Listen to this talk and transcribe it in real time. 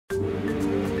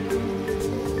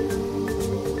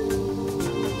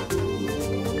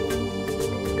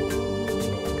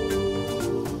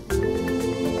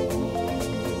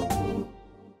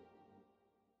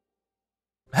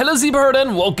Hello Zebra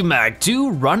and welcome back to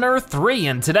Runner 3,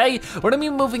 and today we're gonna be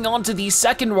moving on to the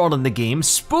second world in the game,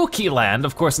 Spooky Land.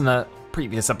 Of course, in the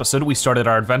previous episode, we started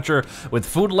our adventure with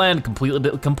Foodland,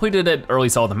 completed it, or at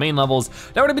least all the main levels.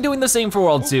 Now we're gonna be doing the same for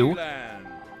World 2.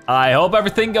 I hope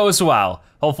everything goes well.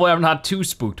 Hopefully I'm not too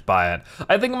spooked by it.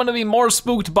 I think I'm gonna be more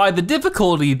spooked by the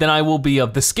difficulty than I will be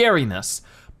of the scariness,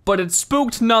 but it's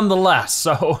spooked nonetheless,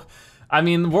 so, I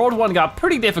mean, World 1 got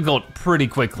pretty difficult pretty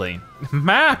quickly.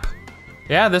 Map.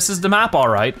 Yeah, this is the map, all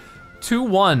right.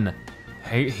 2-1.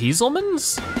 Hey,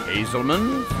 Hazelman's?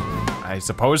 Hazelman's? I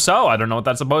suppose so. I don't know what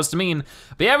that's supposed to mean.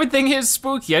 But yeah, everything is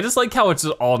spooky. I just like how it's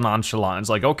all nonchalant. It's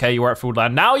like, okay, you were at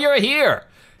Foodland, now you're here.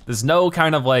 There's no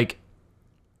kind of like,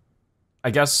 I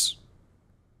guess,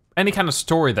 any kind of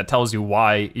story that tells you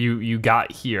why you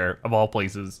got here, of all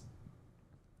places.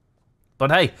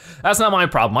 But hey, that's not my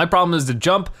problem. My problem is to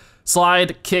jump,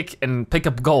 slide, kick, and pick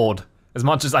up gold as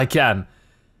much as I can.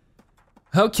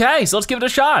 Okay, so let's give it a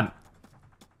shot.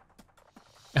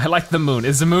 I like the moon.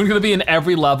 Is the moon gonna be in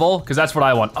every level? Because that's what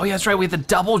I want. Oh yeah, that's right, we have the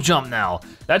double jump now.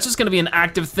 That's just gonna be an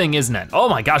active thing, isn't it? Oh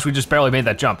my gosh, we just barely made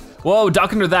that jump. Whoa,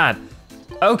 duck under that.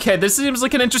 Okay, this seems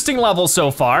like an interesting level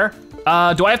so far.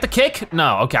 Do I have to kick?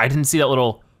 No, okay, I didn't see that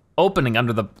little opening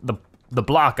under the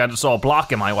block. I just saw a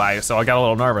block in my way, so I got a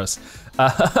little nervous.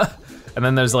 And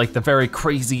then there's like the very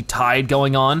crazy tide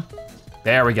going on.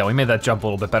 There we go, we made that jump a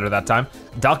little bit better that time.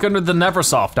 Duck under the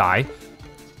Neversoft eye.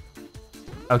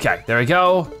 Okay, there we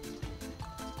go.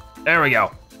 There we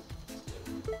go.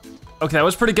 Okay, that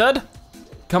was pretty good.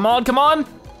 Come on, come on.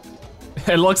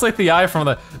 It looks like the eye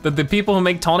from the people who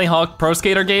make Tony Hawk Pro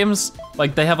Skater games.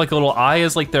 Like they have like a little eye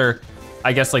as like their,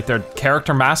 I guess like their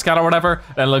character mascot or whatever.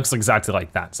 And it looks exactly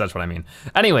like that, so that's what I mean.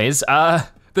 Anyways,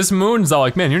 this moon's all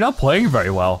like, man, you're not playing very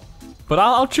well. But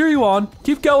I'll cheer you on.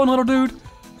 Keep going, little dude.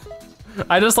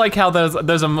 I just like how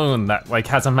there's a moon that like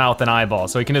has a mouth and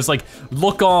eyeballs, so he can just like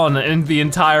look on in the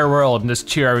entire world and just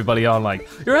cheer everybody on like,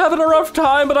 you're having a rough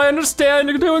time, but I understand,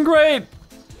 you're doing great.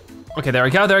 Okay, there we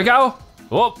go, there we go.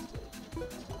 Whoop,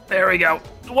 there we go.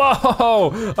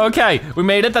 Whoa, okay, we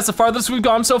made it. That's the farthest we've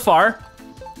gone so far.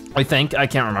 I think, I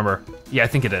can't remember. Yeah, I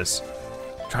think it is.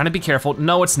 Trying to be careful.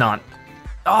 No, it's not.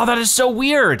 Oh, that is so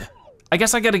weird. I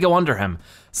guess I gotta go under him.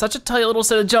 Such a tight little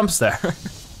set of jumps there.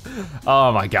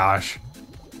 Oh my gosh.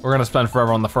 We're gonna spend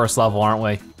forever on the first level, aren't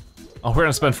we? Oh, we're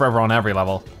gonna spend forever on every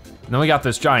level. And then we got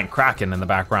this giant kraken in the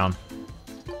background.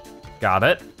 Got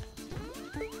it.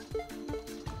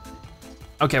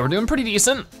 Okay, we're doing pretty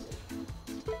decent.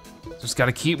 Just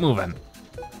gotta keep moving.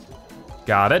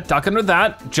 Got it, duck under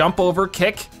that, jump over,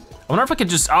 kick. I wonder if I could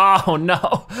just, oh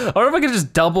no. I wonder if I could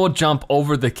just double jump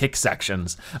over the kick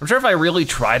sections. I'm sure if I really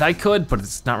tried I could, but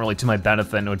it's not really to my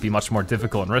benefit and it would be much more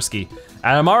difficult and risky.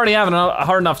 And I'm already having a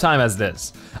hard enough time as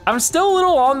this. I'm still a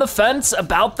little on the fence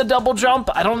about the double jump.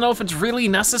 I don't know if it's really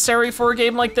necessary for a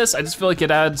game like this. I just feel like it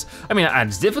adds, I mean, it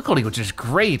adds difficulty, which is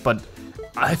great, but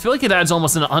I feel like it adds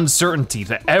almost an uncertainty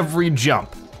to every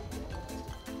jump.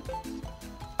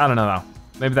 I don't know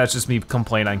though. Maybe that's just me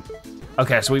complaining.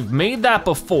 Okay, so we've made that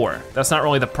before. That's not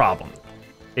really the problem.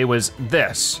 It was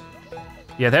this.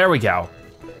 Yeah, there we go.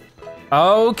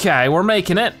 Okay, we're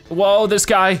making it. Whoa, this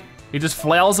guy, he just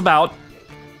flails about.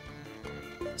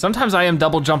 Sometimes I am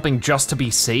double jumping just to be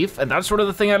safe, and that's sort of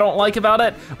the thing I don't like about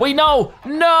it. Wait, no,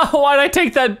 why'd I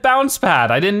take that bounce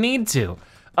pad? I didn't need to.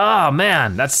 Oh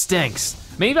man, that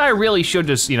stinks. Maybe I really should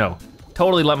just, you know,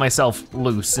 totally let myself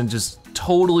loose and just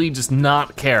totally just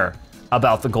not care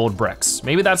about the gold bricks.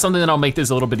 Maybe that's something that'll make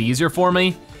this a little bit easier for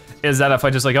me, is that if I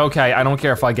just like, okay, I don't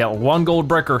care if I get 1 gold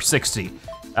brick or 60,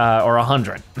 or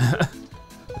 100. I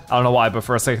don't know why, but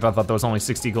for a second I thought there was only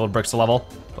 60 gold bricks a level,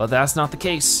 but that's not the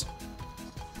case.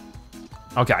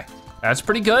 Okay, that's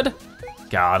pretty good.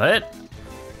 Got it.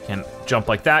 Can jump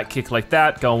like that, kick like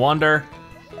that, go under.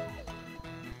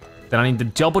 Then I need to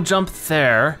double jump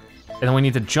there, and then we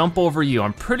need to jump over you.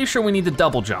 I'm pretty sure we need to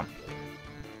double jump.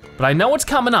 But I know what's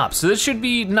coming up, so this should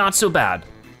be not so bad.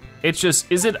 It's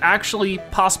just, is it actually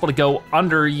possible to go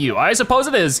under you? I suppose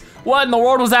it is. What in the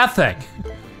world was that thing?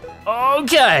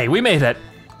 Okay, we made it.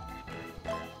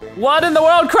 What in the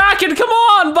world, Kraken, come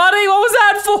on, buddy, what was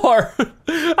that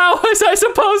for? How was I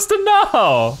supposed to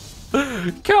know?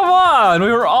 Come on,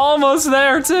 we were almost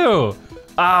there too.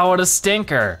 Ah, what a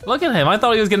stinker. Look at him, I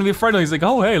thought he was gonna be friendly. He's like,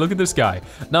 oh hey, look at this guy.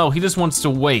 No, he just wants to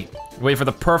wait for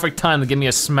the perfect time to give me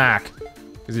a smack.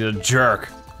 Cause he's a jerk.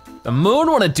 The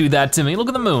moon wouldn't do that to me. Look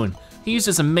at the moon. He's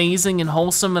just amazing and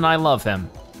wholesome and I love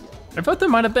him. I thought there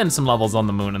might have been some levels on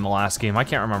the moon in the last game. I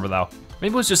can't remember though.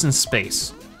 Maybe it was just in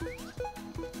space.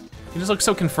 He just looks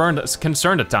so concerned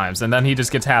at times and then he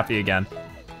just gets happy again.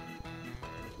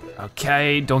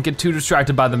 Okay, don't get too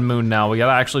distracted by the moon now. We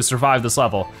gotta actually survive this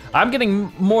level. I'm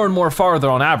getting more and more farther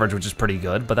on average, which is pretty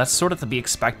good, but that's sort of to be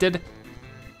expected.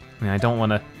 I mean, I don't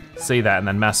wanna say that and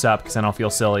then mess up, because then I'll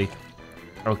feel silly.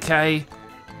 Okay.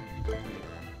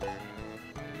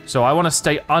 So I wanna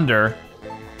stay under,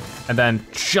 and then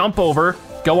jump over,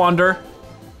 go under.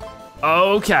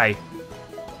 Okay.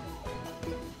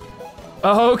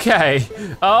 Okay,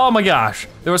 oh my gosh.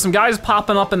 There were some guys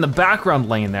popping up in the background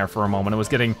lane there for a moment. It was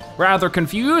getting rather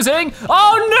confusing.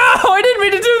 Oh no, I didn't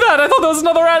mean to do that. I thought that was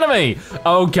another enemy.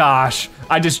 Oh gosh,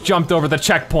 I just jumped over the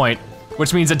checkpoint,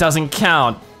 which means it doesn't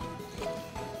count.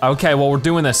 Okay, well we're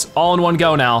doing this all in one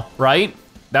go now, right?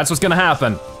 That's what's gonna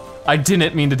happen. I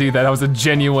didn't mean to do that. That was a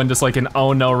genuine, just like an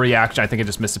oh no reaction. I think I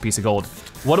just missed a piece of gold.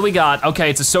 What do we got?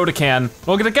 Okay, it's a soda can.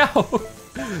 Look at it go.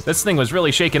 This thing was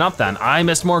really shaken up then. I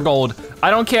missed more gold.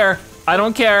 I don't care, I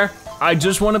don't care. I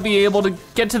just wanna be able to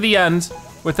get to the end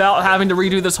without having to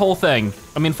redo this whole thing.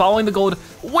 I mean, following the gold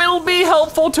will be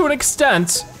helpful to an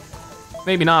extent.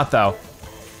 Maybe not though.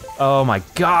 Oh my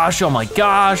gosh, oh my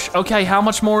gosh. Okay, how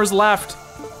much more is left?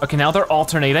 Okay, now they're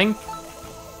alternating.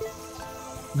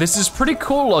 This is pretty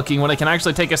cool looking when I can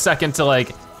actually take a second to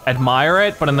like admire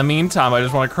it, but in the meantime, I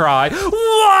just wanna cry.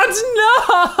 What?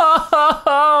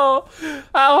 No!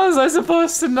 How was I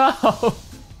supposed to know?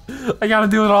 I gotta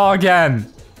do it all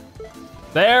again.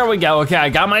 There we go, okay, I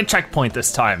got my checkpoint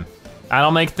this time.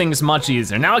 That'll make things much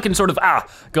easier. Now I can sort of,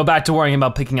 go back to worrying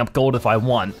about picking up gold if I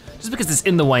want. Just because it's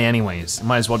in the way anyways,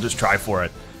 might as well just try for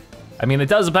it. I mean, it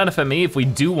does benefit me if we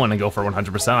do wanna go for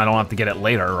 100%, I don't have to get it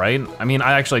later, right? I mean,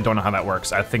 I actually don't know how that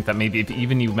works. I think that maybe if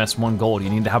even you miss one gold, you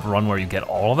need to have a run where you get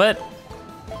all of it.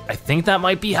 I think that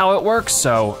might be how it works,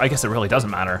 so I guess it really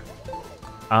doesn't matter.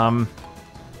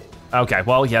 Okay,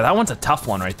 well, yeah, that one's a tough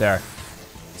one right there.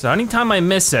 So anytime I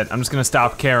miss it, I'm just gonna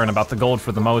stop caring about the gold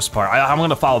for the most part. I'm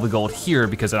gonna follow the gold here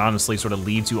because it honestly sort of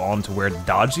leads you on to where to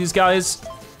dodge these guys.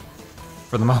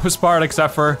 For the most part,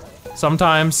 except for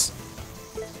sometimes.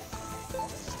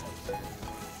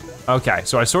 Okay,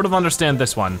 so I sort of understand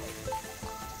this one.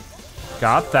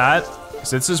 Got that.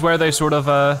 So this is where they sort of,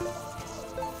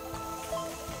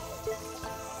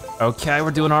 okay,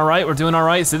 we're doing all right, we're doing all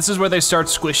right. So this is where they start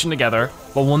squishing together.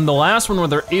 But when the last one where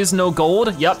there is no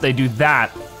gold, yep, they do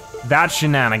that. That's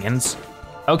shenanigans.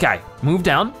 Okay, move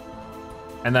down.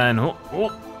 And then,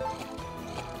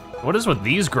 what is with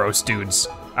these gross dudes?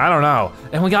 I don't know.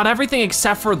 And we got everything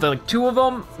except for the two of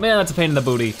them. Man, that's a pain in the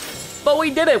booty. But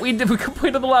we did it, we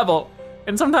completed the level.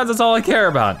 And sometimes that's all I care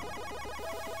about.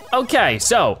 Okay,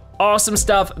 so, awesome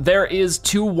stuff. There is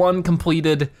 2-1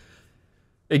 completed.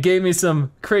 It gave me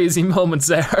some crazy moments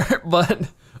there,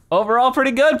 but overall pretty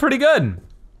good, pretty good.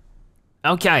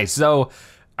 Okay, so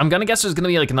I'm gonna guess there's gonna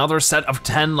be like another set of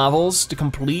 10 levels to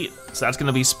complete, so that's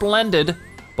gonna be splendid.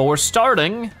 But we're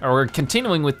starting, or we're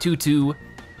continuing with 2-2.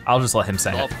 I'll just let him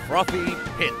say it. A frothy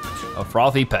pit. A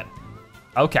frothy pit.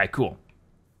 Okay, cool.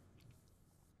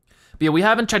 But yeah, we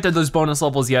haven't checked out those bonus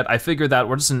levels yet. I figured that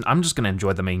I'm just gonna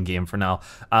enjoy the main game for now.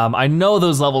 I know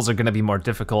those levels are gonna be more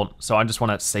difficult, so I just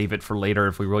wanna save it for later.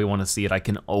 If we really wanna see it, I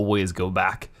can always go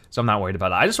back. So I'm not worried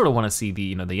about it. I just sort of wanna see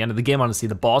the end of the game. I wanna see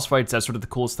the boss fights. That's sort of the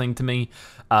coolest thing to me.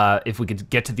 If we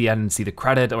could get to the end and see the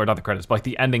credit, or not the credits, but like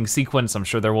the ending sequence, I'm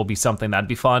sure there will be something that'd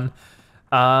be fun.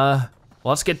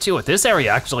 Let's get to it. This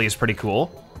area actually is pretty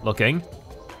cool looking.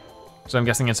 So I'm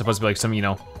guessing it's supposed to be like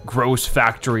some, gross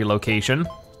factory location.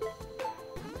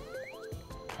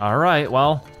 All right,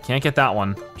 well, can't get that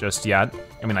one just yet.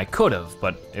 I mean, I could have,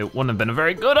 but it wouldn't have been a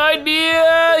very good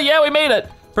idea. Yeah, we made it.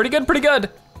 Pretty good, pretty good.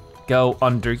 Go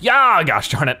under, yeah, gosh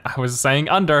darn it. I was saying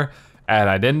under, and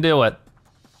I didn't do it.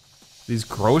 These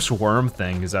gross worm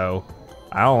things, though,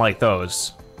 I don't like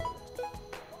those.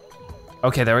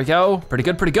 Okay, there we go. Pretty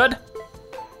good, pretty good.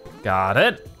 Got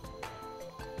it.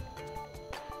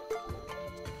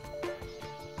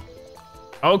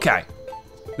 Okay.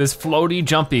 This floaty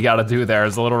jump you gotta do there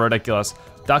is a little ridiculous.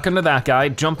 Duck under that guy,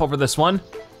 jump over this one.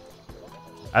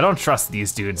 I don't trust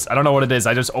these dudes. I don't know what it is.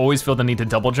 I just always feel the need to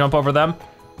double jump over them.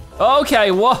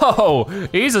 Okay, whoa,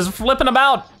 he's just flipping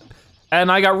about. And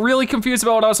I got really confused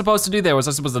about what I was supposed to do there. Was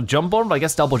I supposed to jump over? I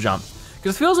guess double jump.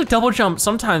 Because it feels like double jump,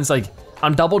 sometimes like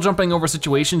I'm double jumping over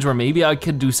situations where maybe I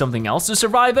could do something else to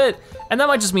survive it. And that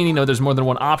might just mean, there's more than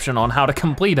one option on how to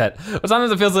complete it. But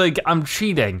sometimes it feels like I'm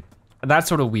cheating. And that's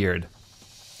sort of weird.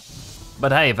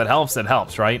 But hey, if it helps,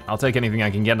 right? I'll take anything I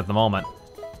can get at the moment.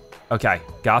 Okay,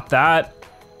 got that.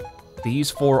 These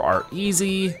 4 are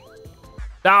easy.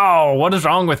 Oh, what is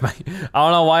wrong with me? I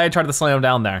don't know why I tried to slam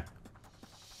down there.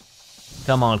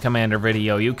 Come on,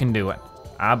 CommanderVideo, you can do it.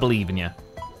 I believe in you.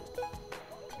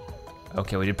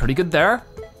 Okay, we did pretty good there.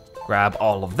 Grab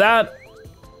all of that.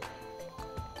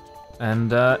 And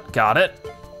got it.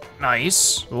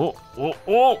 Nice. Oh, oh,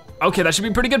 oh. Okay, that should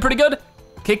be pretty good, pretty good.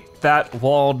 Kick that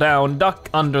wall down, duck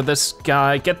under this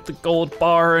guy, get the gold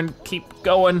bar and keep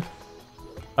going.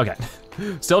 Okay,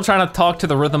 still trying to talk to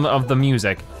the rhythm of the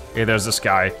music. Okay, there's this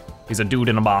guy. He's a dude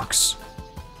in a box.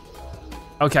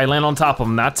 Okay, land on top of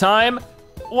him that time.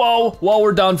 Whoa, whoa,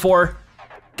 we're done for.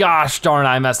 Gosh darn,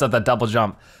 I messed up that double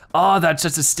jump. Oh, that's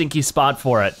just a stinky spot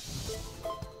for it.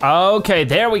 Okay,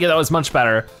 there we go, that was much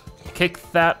better. Kick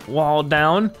that wall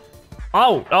down.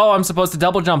 Oh, I'm supposed to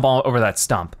double jump all over that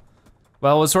stump.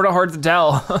 Well, it was sort of hard to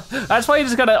tell. That's why you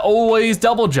just gotta always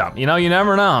double jump, you know, you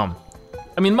never know.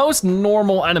 I mean, most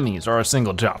normal enemies are a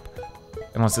single jump,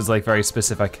 unless it's like very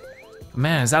specific.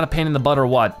 Man, is that a pain in the butt or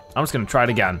what? I'm just gonna try it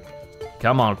again.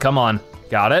 Come on, come on,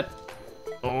 got it?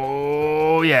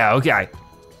 Oh yeah, okay.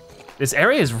 This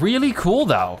area is really cool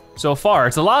though, so far.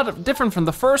 It's a lot different from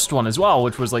the first one as well,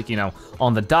 which was like, you know,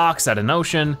 on the docks at an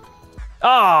ocean.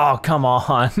 Oh, come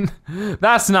on.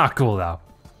 That's not cool though.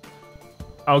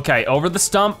 Okay, over the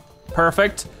stump,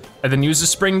 perfect. And then use the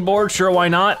springboard, sure, why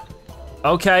not?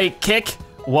 Okay, kick.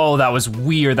 Whoa, that was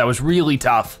weird, that was really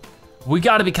tough. We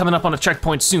gotta be coming up on a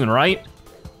checkpoint soon, right?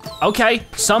 Okay,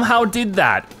 somehow did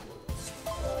that.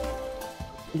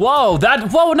 Whoa,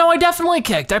 no, I definitely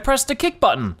kicked. I pressed the kick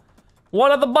button.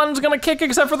 What are the buttons gonna kick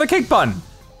except for the kick button?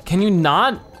 Can you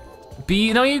not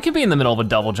be, no, you can be in the middle of a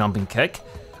double jumping kick.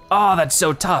 Oh, that's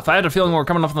so tough. I had a feeling we were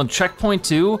coming up on the checkpoint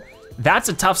too. That's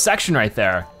a tough section right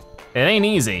there. It ain't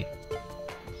easy.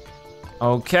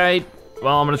 Okay,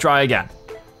 well, I'm gonna try again.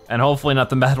 And hopefully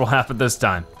nothing bad will happen this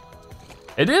time.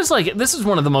 It is like, this is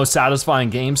one of the most satisfying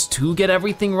games to get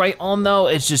everything right on though.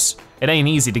 It's just, it ain't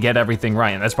easy to get everything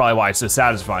right, and that's probably why it's so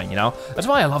satisfying, you know? That's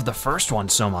why I love the first one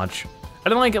so much. I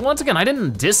didn't like it, once again, I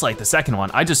didn't dislike the second one.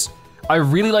 I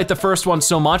really liked the first one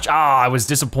so much. I was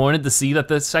disappointed to see that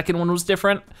the second one was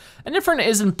different. And different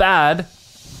isn't bad.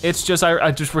 It's just,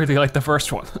 I just really like the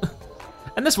first one.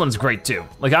 And this one's great too.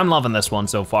 Like, I'm loving this one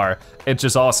so far. It's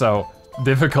just also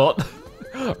difficult,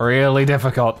 really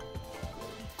difficult.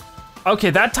 Okay,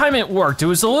 that time it worked. It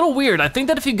was a little weird. I think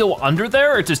that if you go under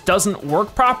there, it just doesn't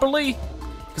work properly.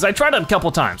 Because I tried it a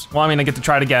couple times. Well, I mean, I get to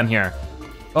try it again here.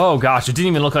 Oh gosh, it didn't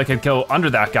even look like I'd go under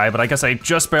that guy, but I guess I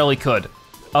just barely could.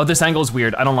 Oh, this angle's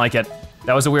weird, I don't like it.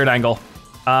 That was a weird angle.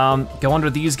 Go under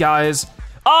these guys.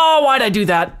 Oh, why'd I do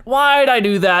that? Why'd I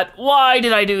do that? Why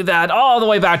did I do that? All the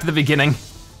way back to the beginning.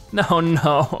 No,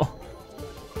 no.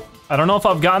 I don't know if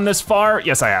I've gotten this far.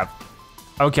 Yes, I have.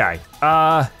 Okay,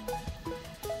 I'm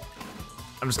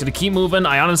just gonna keep moving.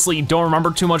 I honestly don't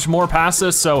remember too much more past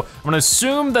this, so I'm gonna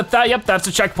assume that yep, that's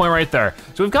a checkpoint right there.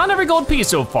 So we've gotten every gold piece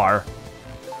so far.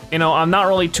 You know, I'm not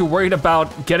really too worried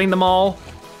about getting them all.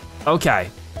 Okay,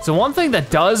 so one thing that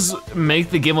does make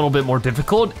the game a little bit more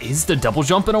difficult is the double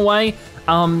jump in a way.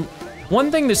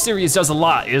 One thing this series does a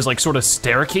lot is like sort of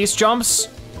staircase jumps.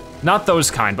 Not those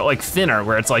kind, but like thinner,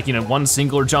 where it's like, you know, one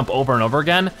singular jump over and over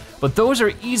again. But those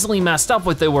are easily messed up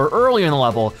what they were earlier in the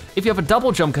level. If you have a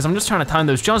double jump, because I'm just trying to time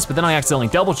those jumps, but then I accidentally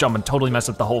double jump and totally mess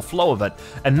up the whole flow of it.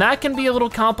 And that can be a little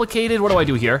complicated. What do I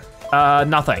do here?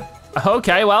 Nothing.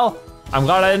 Okay, well, I'm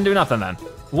glad I didn't do nothing then.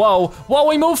 Whoa, whoa,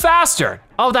 we move faster.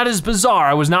 Oh, that is bizarre.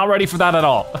 I was not ready for that at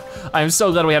all. I am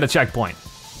so glad we had a checkpoint.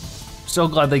 So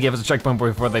glad they gave us a checkpoint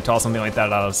before they toss something like that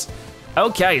at us.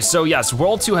 Okay, so yes,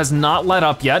 World 2 has not let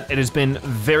up yet. It has been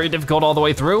very difficult all the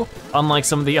way through, unlike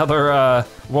some of the other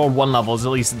World 1 levels,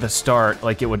 at least at the start.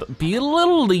 Like, it would be a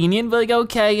little lenient, but like,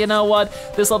 okay, you know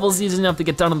what? This level's easy enough to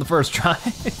get done on the first try.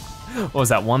 What was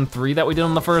that, 1-3 that we did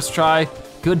on the first try?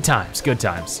 Good times, good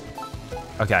times.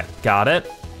 Okay, got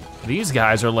it. These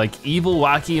guys are like evil,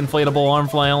 wacky, inflatable, arm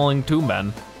flailing tube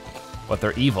men. But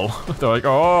they're evil. They're like,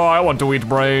 oh, I want to eat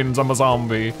brains, I'm a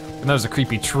zombie. And there's a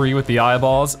creepy tree with the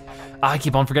eyeballs. I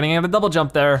keep on forgetting I have a double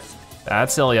jump there.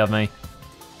 That's silly of me.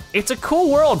 It's a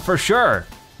cool world for sure.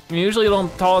 I mean, usually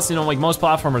don't tell us, you know, like most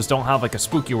platformers don't have like a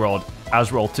spooky world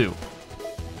as World 2.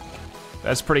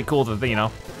 That's pretty cool that, you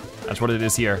know, that's what it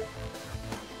is here.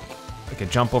 I can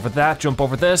jump over that, jump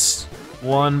over this.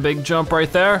 One big jump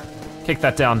right there. Kick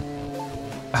that down.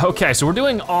 Okay, so we're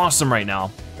doing awesome right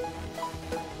now.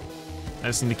 I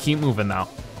just need to keep moving now.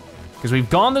 Because we've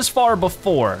gone this far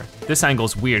before. This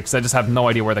angle's weird, because I just have no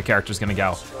idea where the character's gonna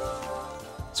go.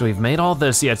 So we've made all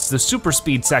this. Yeah, it's the super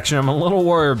speed section I'm a little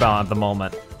worried about at the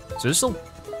moment. So this'll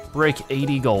break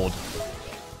 80 gold.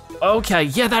 Okay,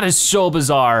 yeah, that is so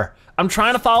bizarre. I'm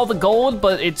trying to follow the gold,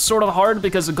 but it's sort of hard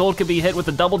because the gold could be hit with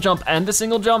a double jump and a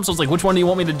single jump, so it's like, which one do you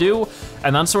want me to do?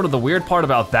 And that's sort of the weird part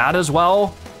about that as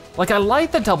well. Like, I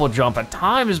like the double jump at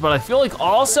times, but I feel like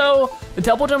also, the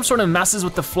double jump sort of messes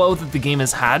with the flow that the game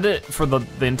has had for the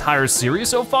entire series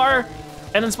so far.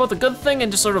 And it's both a good thing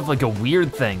and just sort of like a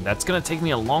weird thing that's gonna take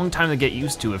me a long time to get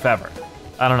used to, if ever.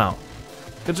 I don't know.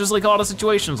 It's just like a lot of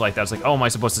situations like that. It's like, oh, am I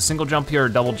supposed to single jump here or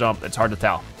double jump? It's hard to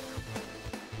tell.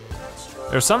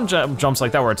 There's some jumps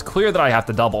like that where it's clear that I have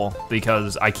to double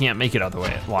because I can't make it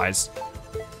otherwise.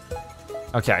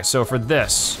 Okay, so for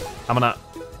this, I'm gonna,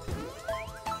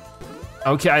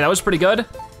 okay, that was pretty good.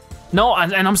 No,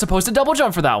 and I'm supposed to double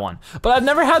jump for that one. But I've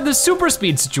never had this super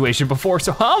speed situation before,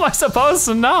 so how am I supposed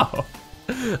to know?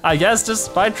 I guess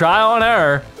just by trial and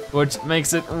error, which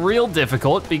makes it real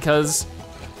difficult because,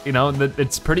 you know,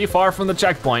 it's pretty far from the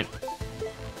checkpoint.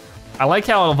 I like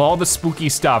how of all the spooky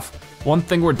stuff, one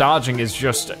thing we're dodging is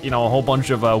just, you know, a whole bunch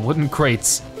of wooden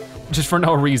crates, just for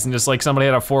no reason, just like somebody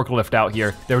had a forklift out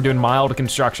here. They were doing mild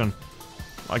construction.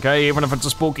 Like, hey, even if it's a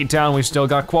spooky town, we still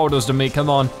got quotas to meet, come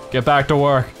on, get back to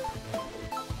work.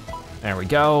 There we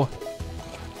go.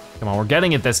 Come on, we're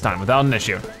getting it this time without an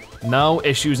issue. No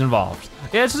issues involved.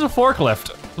 Yeah, it's just a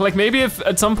forklift. Like maybe if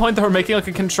at some point they were making like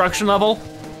a construction level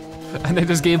and they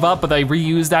just gave up, but they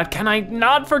reused that. Can I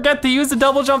not forget to use the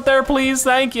double jump there, please?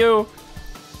 Thank you.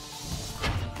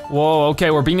 Whoa, okay,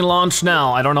 we're being launched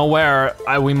now. I don't know where.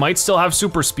 We might still have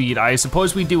super speed. I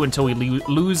suppose we do until we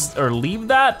lose or leave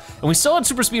that. And we still had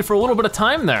super speed for a little bit of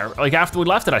time there, like after we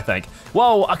left it, I think.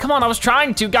 Whoa, come on, I was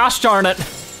trying to, gosh darn it.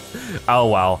 Oh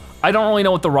well, I don't really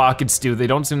know what the rockets do. They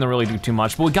don't seem to really do too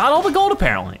much, but we got all the gold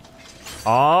apparently.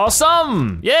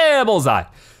 Awesome, yeah, bullseye.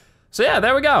 So yeah,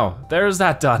 there we go. There's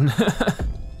that done.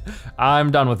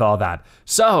 I'm done with all that.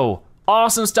 So,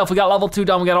 awesome stuff. We got level 2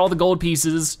 done, we got all the gold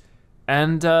pieces,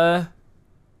 and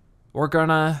we're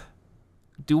gonna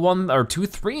do 1 or 2,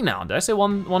 3 now. Did I say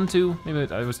 1, 2? Maybe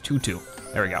it was 2, 2.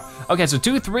 There we go. Okay, so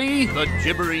 2, 3. The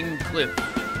gibbering cliff.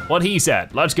 What he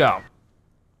said, let's go.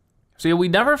 So yeah, we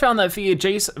never found that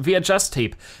VHS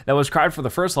tape that was required for the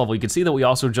first level. You can see that we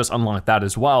also just unlocked that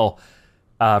as well.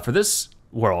 For this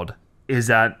world, is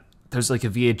that there's like a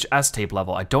VHS tape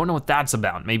level. I don't know what that's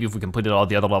about. Maybe if we completed all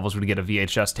the other levels, we'd get a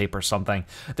VHS tape or something.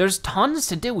 There's tons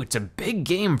to do. It's a big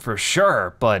game for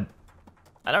sure, but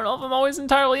I don't know if I'm always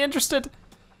entirely interested.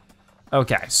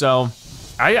 Okay, so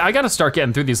I gotta start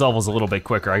getting through these levels a little bit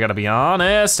quicker. I gotta be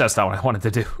honest, that's not what I wanted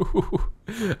to do.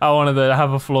 I wanted to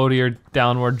have a floatier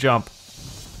downward jump.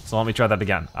 So let me try that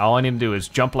again. All I need to do is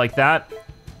jump like that.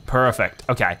 Perfect,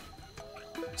 okay.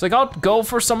 So like I'll go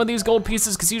for some of these gold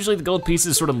pieces because usually the gold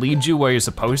pieces sort of lead you where you're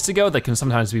supposed to go. They can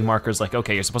sometimes be markers like,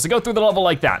 okay, you're supposed to go through the level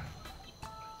like that.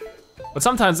 But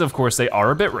sometimes, of course, they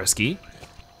are a bit risky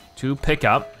to pick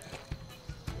up.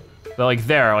 But like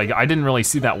there, like I didn't really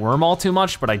see that worm all too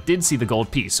much, but I did see the gold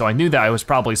piece, so I knew that I was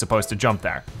probably supposed to jump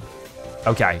there.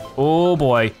 Okay, oh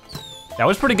boy. That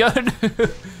was pretty good.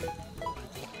 If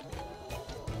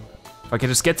I could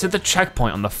just get to the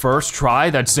checkpoint on the first try,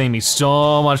 that'd save me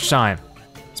so much time.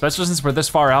 Especially since we're this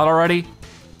far out already.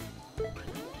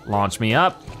 Launch me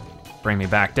up, bring me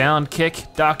back down, kick,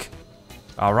 duck.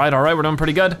 All right, we're doing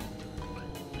pretty good.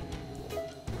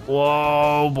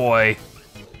 Whoa, boy.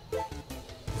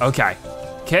 Okay,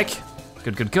 kick,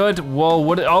 good, good, good. Whoa,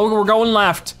 what, oh, we're going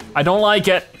left. I don't like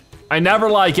it. I never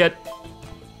like it.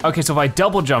 Okay, so if I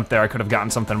double jump there, I could have gotten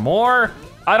something more.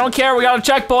 I don't care, we got a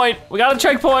checkpoint. We got a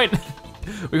checkpoint.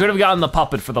 We could have gotten the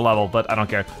puppet for the level, but I don't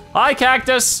care. Hi,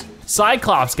 cactus.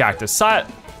 Cyclops cactus,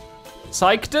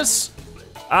 Cyctus?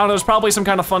 I don't know, there's probably some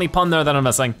kind of funny pun there that I'm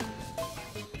missing.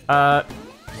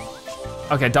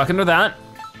 Okay, duck under that.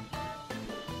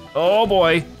 Oh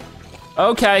boy.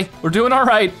 Okay, we're doing all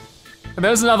right. And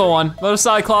there's another one, another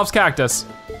Cyclops cactus.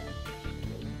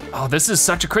 Oh, this is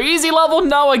such a crazy level.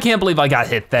 No, I can't believe I got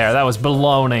hit there. That was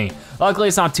baloney. Luckily,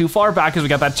 it's not too far back because we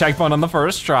got that checkpoint on the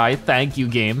first try. Thank you,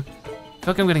 game. I feel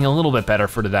like I'm getting a little bit better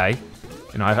for today.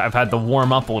 You know, I've had to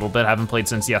warm up a little bit. I haven't played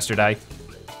since yesterday.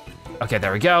 Okay,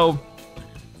 there we go.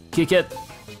 Kick it.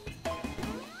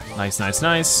 Nice, nice,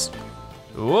 nice.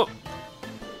 Whoop.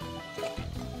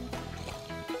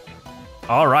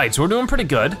 All right, so we're doing pretty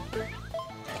good.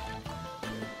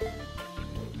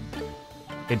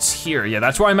 It's here, yeah,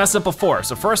 that's where I messed up before.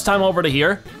 So first time over to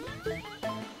here.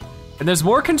 And there's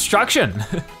more construction.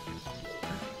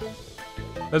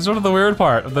 That's sort of the weird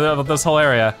part of this whole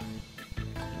area.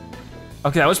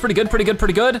 Okay, that was pretty good, pretty good,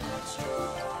 pretty good.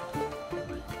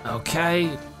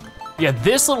 Okay. Yeah,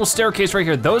 this little staircase right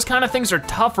here, those kind of things are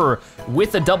tougher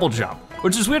with a double jump,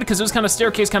 which is weird because those kind of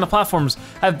staircase kind of platforms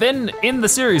have been in the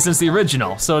series since the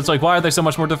original. So it's like, why are they so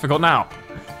much more difficult now?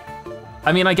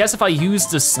 I mean, I guess if I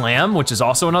used the slam, which is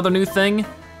also another new thing,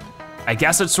 I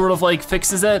guess it sort of like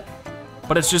fixes it,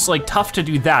 but it's just like tough to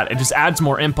do that. It just adds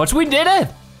more inputs. We did it!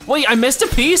 Wait, I missed a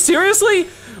piece, seriously?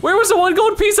 Where was the one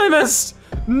gold piece I missed?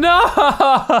 No!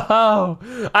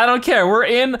 I don't care, we're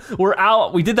in, we're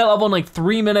out. We did that level in like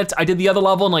 3 minutes. I did the other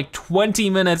level in like 20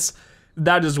 minutes.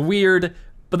 That is weird,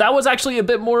 but that was actually a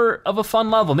bit more of a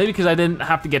fun level. Maybe because I didn't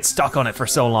have to get stuck on it for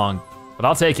so long, but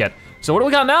I'll take it. So what do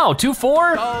we got now,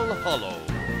 2-4? Hello.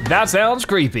 That sounds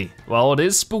creepy. Well, it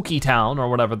is Spooky Town or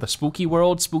whatever, the Spooky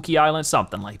World, Spooky Island,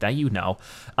 something like that, you know.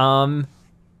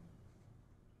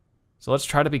 So let's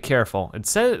try to be careful. It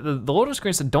said, the loading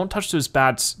screen said don't touch those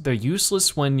bats. They're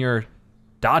useless when you're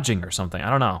dodging or something. I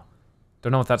don't know.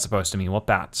 Don't know what that's supposed to mean. What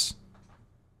bats?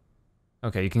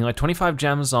 Okay, you can get like 25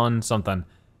 gems on something.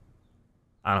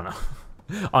 I don't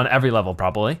know. On every level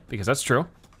probably, because that's true.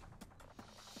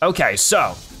 Okay,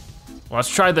 so let's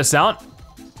try this out.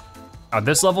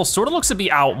 This level sort of looks to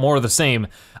be out more of the same.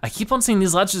 I keep on seeing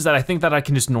these ledges that I think that I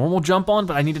can just normal jump on,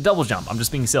 but I need to double jump. I'm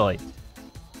just being silly.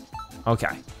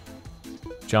 Okay.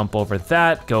 Jump over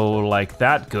that, go like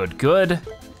that, good, good.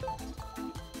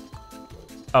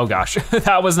 Oh gosh,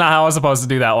 that was not how I was supposed to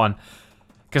do that one.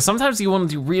 Because sometimes you want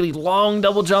to do really long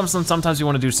double jumps and sometimes you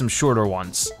want to do some shorter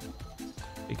ones.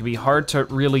 It can be hard to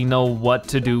really know what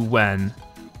to do when.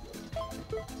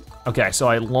 Okay, so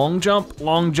I long jump,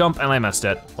 and I missed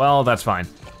it. Well, that's fine.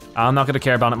 I'm not gonna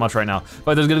care about it much right now,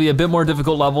 but there's gonna be a bit more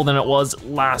difficult level than it was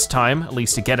last time, at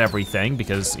least to get everything,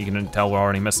 because you can tell we're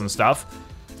already missing stuff.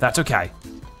 That's okay.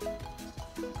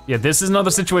 Yeah, this is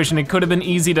another situation. It could have been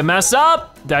easy to mess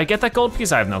up. Did I get that gold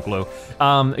piece? I have no clue.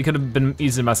 It could have been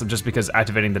easy to mess up just because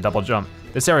activating the double jump.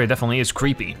 This area definitely is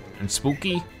creepy and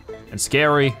spooky and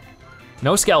scary.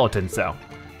 No skeletons though.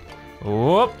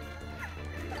 Whoop.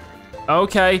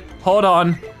 Okay, hold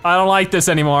on. I don't like this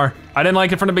anymore. I didn't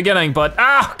like it from the beginning, but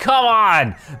come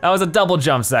on. That was a double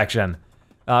jump section.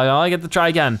 I get to try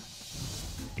again.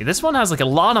 Yeah, this one has like a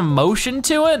lot of motion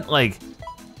to it. Like,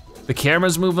 the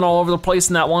camera's moving all over the place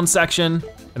in that one section,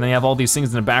 and then you have all these things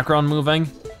in the background moving.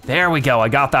 There we go, I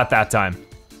got that time.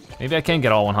 Maybe I can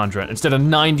get all 100 instead of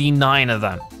 99 of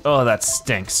them. Oh, that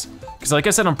stinks. Because like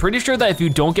I said, I'm pretty sure that if you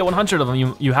don't get 100 of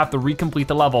them, you have to recomplete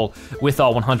the level with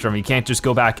all 100 of them. You can't just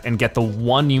go back and get the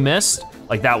one you missed.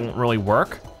 Like that won't really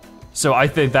work. So I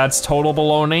think that's total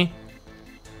baloney.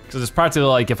 Because it's practically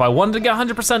like, if I wanted to get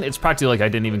 100%, it's practically like I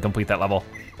didn't even complete that level.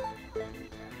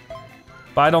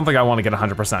 But I don't think I want to get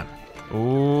 100%.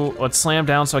 Ooh, let's slam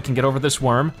down so I can get over this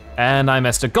worm. And I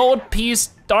missed a gold piece,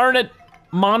 darn it.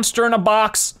 Monster in a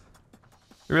box.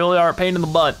 You really are a pain in the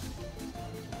butt.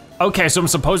 Okay, so I'm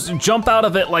supposed to jump out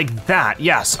of it like that,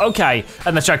 yes, okay.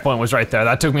 And the checkpoint was right there.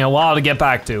 That took me a while to get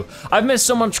back to. I've missed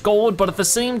so much gold, but at the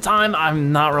same time,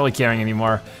 I'm not really caring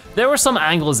anymore. There were some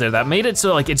angles there that made it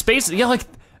so like, it's basically, yeah, like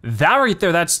that right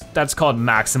there, that's called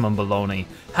maximum baloney.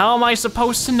 How am I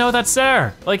supposed to know that's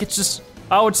there? Like it's just,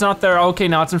 oh, it's not there, okay,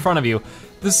 now it's in front of you.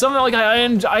 There's something like,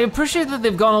 I appreciate that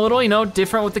they've gone a little, you know,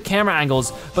 different with the camera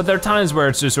angles, but there are times where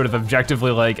it's just sort of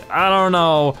objectively like, I don't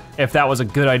know if that was a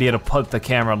good idea to put the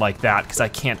camera like that, because I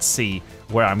can't see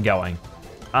where I'm going.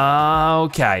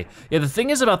 Okay, yeah, the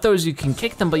thing is about those, you can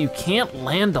kick them, but you can't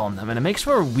land on them, and it makes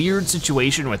for a weird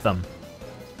situation with them.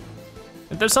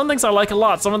 There's some things I like a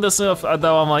lot, some of this stuff,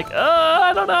 though, I'm like,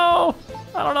 I don't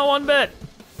know one bit.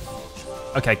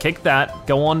 Okay, kick that,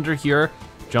 go under here,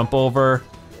 jump over.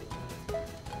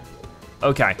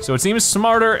 Okay, so it seems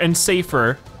smarter and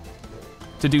safer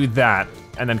to do that,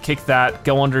 and then kick that,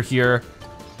 go under here.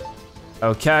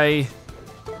 Okay,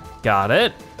 got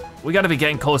it. We gotta be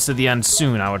getting close to the end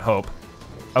soon, I would hope.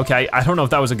 Okay, I don't know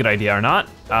if that was a good idea or not.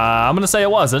 I'm gonna say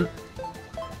it wasn't.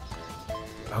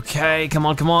 Okay, come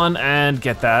on, and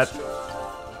get that.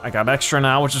 I got extra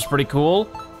now, which is pretty cool.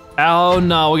 Oh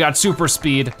no, we got super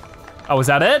speed. Oh, is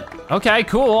that it? Okay,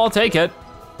 cool, I'll take it.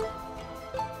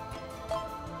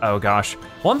 Oh gosh.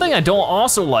 One thing I don't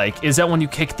also like is that when you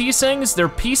kick these things, their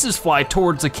pieces fly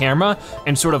towards the camera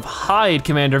and sort of hide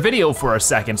CommanderVideo for a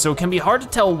second, so it can be hard to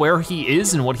tell where he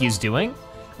is and what he's doing.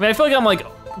 I mean, I feel like I'm like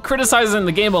criticizing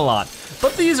the game a lot,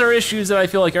 but these are issues that I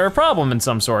feel like are a problem in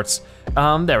some sorts.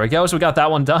 There we go, so we got that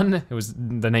one done.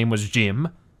 The name was Jim,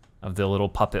 of the little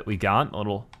puppet we got, a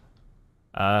little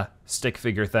stick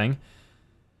figure thing.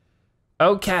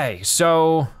 Okay,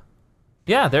 so,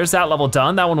 yeah, there's that level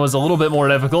done. That one was a little bit more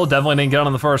difficult. Definitely didn't get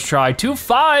on the first try.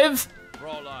 2-5.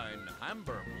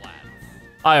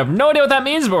 I have no idea what that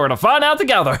means, but we're gonna find out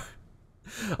together.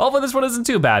 Hopefully this one isn't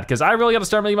too bad, because I really gotta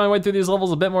start making my way through these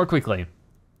levels a bit more quickly.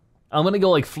 I'm gonna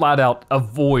go like flat out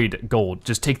avoid gold.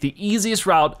 Just take the easiest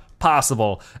route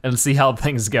possible and see how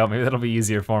things go. Maybe that'll be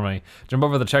easier for me. Jump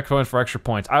over the checkpoint for extra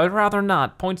points. I would rather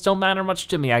not. Points don't matter much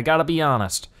to me, I gotta be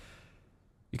honest.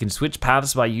 You can switch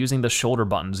paths by using the shoulder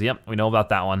buttons. Yep, we know about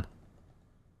that one.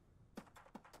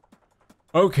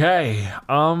 Okay,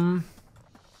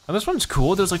 Oh, this one's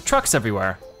cool. There's like trucks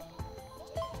everywhere.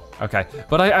 Okay,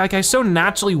 but I so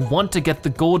naturally want to get the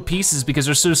gold pieces because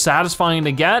they're so satisfying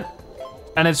to get,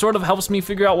 and it sort of helps me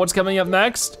figure out what's coming up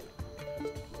next.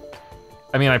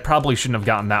 I mean, I probably shouldn't have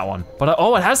gotten that one, but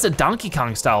oh, it has the Donkey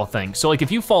Kong style thing. So like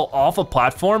if you fall off a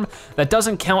platform, that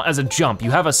doesn't count as a jump. You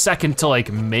have a second to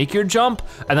like make your jump,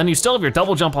 and then you still have your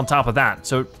double jump on top of that.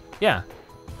 So yeah,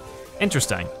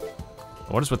 interesting.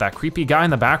 What is with that creepy guy in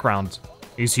the background?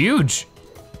 He's huge.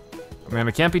 I mean,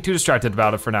 I can't be too distracted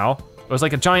about it for now. It was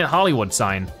like a giant Hollywood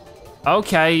sign.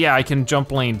 Okay, yeah, I can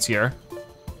jump lanes here.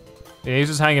 Yeah, he's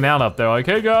just hanging out up there like,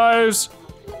 hey guys.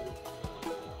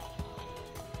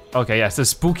 Okay, yeah, it says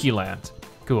Spooky Land.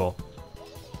 Cool.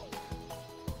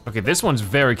 Okay, this one's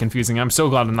very confusing. I'm so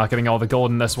glad I'm not getting all the gold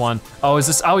in this one. Oh, is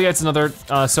this, oh yeah, it's another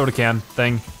soda can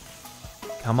thing.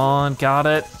 Come on, got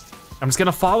it. I'm just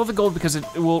gonna follow the gold because it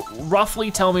will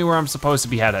roughly tell me where I'm supposed to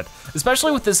be headed.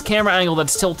 Especially with this camera angle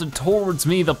that's tilted towards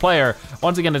me, the player.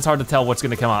 Once again, it's hard to tell what's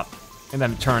gonna come up. And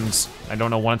then it turns. I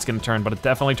don't know when it's gonna turn, but it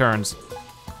definitely turns.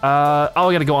 Oh,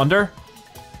 I gotta go under?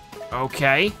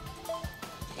 Okay.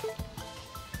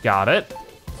 Got it.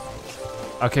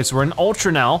 Okay, so we're in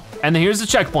Ultra now, and then here's the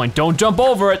checkpoint. Don't jump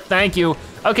over it, thank you.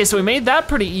 Okay, so we made that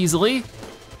pretty easily.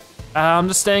 I'm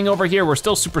just staying over here. We're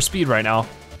still super speed right now.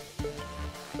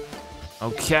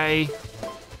 Okay.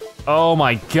 Oh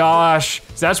my gosh.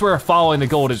 So that's where following the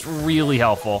gold is really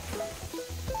helpful.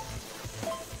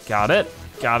 Got it.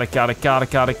 Got it, got it, got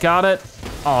it, got it, got it.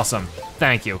 Awesome,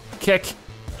 thank you. Kick,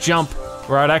 jump,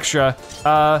 we're at extra.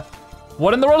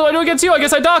 What in the world do I do against you? I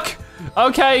guess I duck.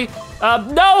 Okay,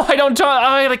 no, I don't jump.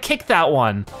 I gotta kick that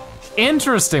one.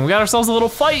 Interesting, we got ourselves a little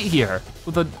fight here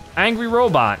with an angry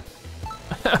robot.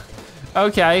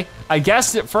 Okay, I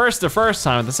guessed it first the first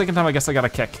time. The second time, I guess I gotta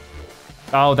kick.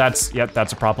 Oh, yep,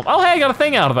 that's a problem. Oh, hey, I got a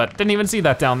thing out of it. Didn't even see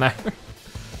that down there.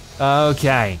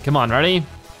 Okay, come on, ready?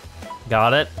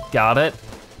 Got it, got it.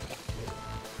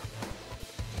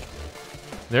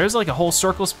 There's like a whole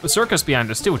circus behind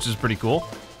us too, which is pretty cool.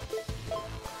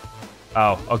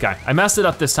 Oh, okay, I messed it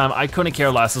up this time. I couldn't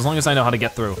care less as long as I know how to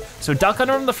get through. So duck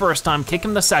under him the first time, kick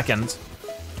him the second.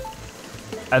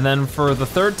 And then for the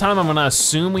third time, I'm gonna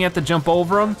assume we have to jump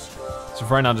over him. So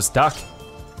for right now, just duck.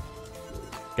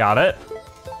 Got it.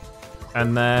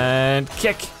 And then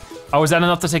kick. Oh, is that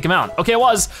enough to take him out? Okay, it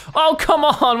was. Oh, come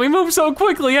on, we moved so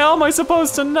quickly. How am I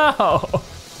supposed to know?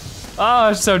 Oh,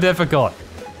 it's so difficult.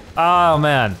 Oh,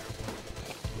 man.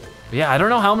 But yeah, I don't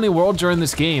know how many worlds are in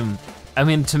this game. I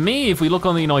mean, to me, if we look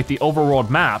on the, like the overworld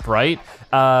map, right?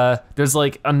 There's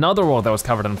like another world that was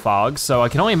covered in fog, so I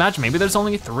can only imagine maybe there's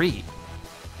only 3.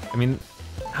 I mean,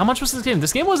 how much was this game?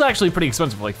 This game was actually pretty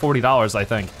expensive, like $40, I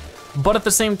think. But at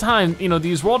the same time, you know,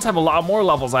 these worlds have a lot more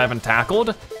levels I haven't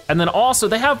tackled, and then also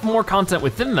they have more content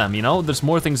within them, you know? There's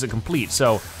more things to complete,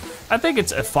 so I think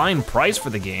it's a fine price for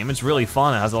the game. It's really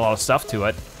fun, it has a lot of stuff to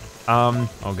it.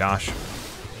 Oh gosh.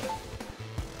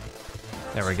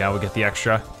 There we go, we get the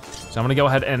extra. So I'm gonna go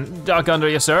ahead and duck under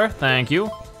you, sir, thank you.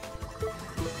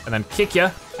 And then kick you,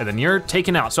 and then you're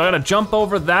taken out. So I gotta jump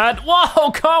over that.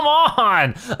 Whoa, come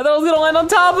on! I thought I was gonna land on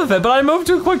top of it, but I moved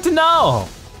too quick to know.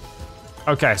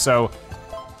 Okay, so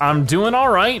I'm doing all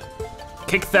right.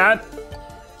 Kick that.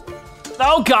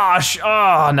 Oh gosh,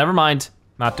 oh, never mind.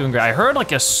 Not doing great. I heard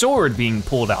like a sword being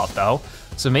pulled out though.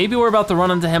 So maybe we're about to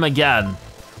run into him again.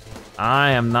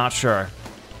 I am not sure.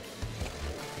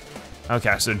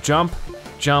 Okay, so jump,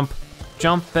 jump,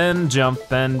 jumpin',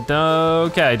 jumpin',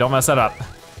 okay, don't mess that up.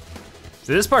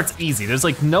 So this part's easy. There's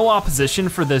like no opposition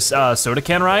for this soda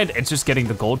can ride. It's just getting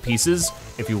the gold pieces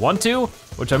if you want to,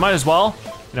 which I might as well.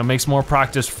 You know, makes more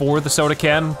practice for the soda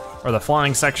can or the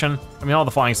flying section. I mean, all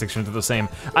the flying sections are the same.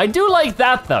 I do like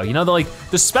that though. You know,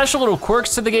 the special little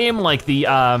quirks to the game, like the,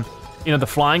 you know, the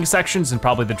flying sections and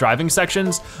probably the driving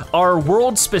sections are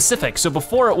world specific. So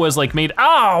before it was like made,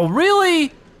 oh,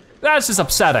 really? That's just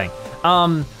upsetting.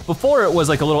 Before it was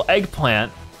like a little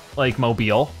eggplant, like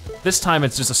mobile. This time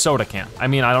it's just a soda can. I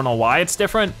mean, I don't know why it's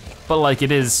different, but like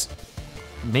it is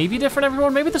maybe different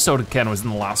everyone. Maybe the soda can was in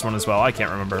the last one as well, I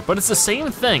can't remember. But it's the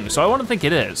same thing, so I wanna think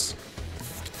it is.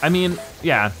 I mean,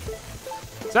 yeah.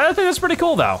 So I think that's pretty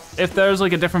cool though. If there's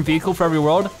like a different vehicle for every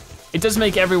world, it does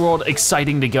make every world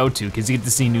exciting to go to because you get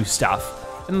to see new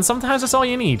stuff. And sometimes that's all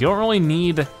you need. You don't really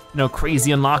need, you know,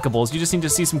 crazy unlockables. You just need to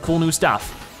see some cool new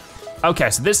stuff.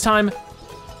 Okay, so this time,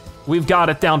 we've got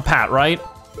it down pat, right?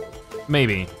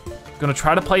 Maybe. Gonna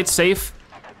try to play it safe,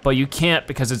 but you can't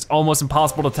because it's almost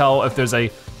impossible to tell if there's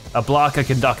a block I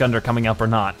can duck under coming up or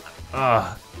not.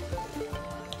 Ugh.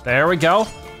 There we go.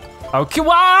 Okay,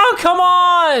 wow, come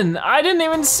on! I didn't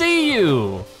even see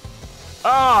you.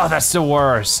 Oh, that's the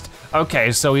worst.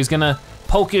 Okay, so he's gonna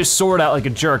poke his sword out like a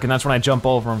jerk, and that's when I jump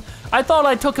over him. I thought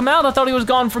I took him out, I thought he was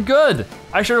gone for good.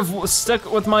 I should have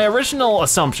stuck with my original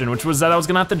assumption, which was that I was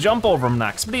gonna have to jump over him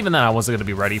next, but even then I wasn't gonna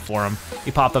be ready for him.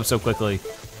 He popped up so quickly.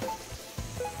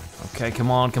 Okay,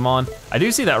 come on, come on. I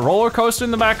do see that roller coaster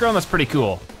in the background, that's pretty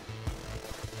cool.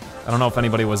 I don't know if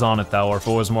anybody was on it though, or if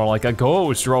it was more like a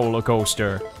ghost roller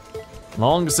coaster.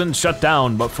 Long since shut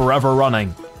down, but forever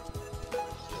running.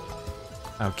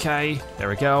 Okay, there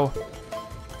we go.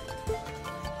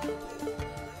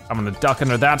 I'm gonna duck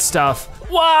under that stuff.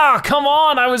 Wow, come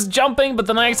on, I was jumping, but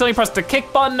then I accidentally pressed the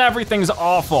kick button, everything's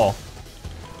awful.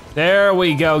 There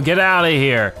we go, get out of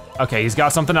here. Okay, he's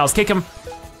got something else, kick him.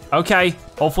 Okay,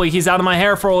 hopefully he's out of my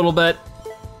hair for a little bit.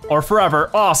 Or forever,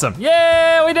 awesome.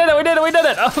 Yeah, we did it, we did it, we did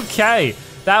it. Okay,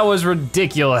 that was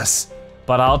ridiculous,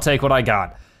 but I'll take what I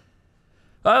got.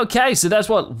 Okay, so that's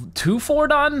what, 2-4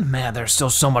 done? Man, there's still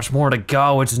so much more to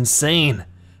go, it's insane.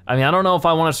 I mean, I don't know if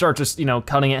I wanna start just, you know,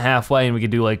 cutting it halfway and we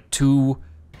could do like 2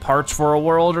 parts for a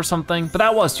world or something, but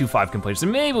that was 2-5 complete, so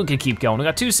maybe we could keep going. We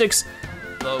got 2-6.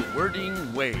 The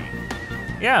wording way.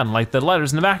 Yeah, and like the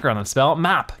letters in the background that spell out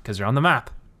map, because you're on the map.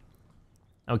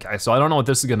 Okay, so I don't know what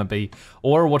this is gonna be,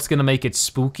 or what's gonna make it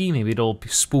spooky. Maybe it'll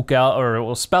spook out, or it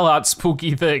will spell out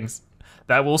spooky things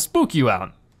that will spook you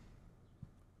out.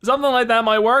 Something like that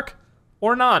might work,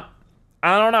 or not.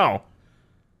 I don't know.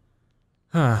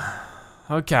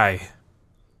 Okay.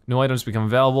 New items become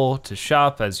available to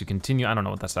shop as you continue. I don't know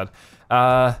what that said.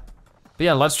 But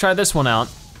yeah, let's try this one out.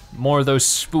 More of those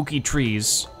spooky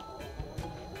trees.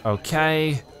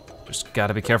 Okay. Just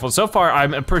gotta be careful. So far,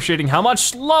 I'm appreciating how much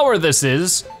slower this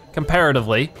is,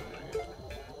 comparatively.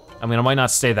 I mean, I might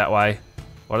not stay that way.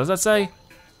 What does that say?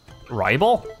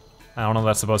 Rival? I don't know what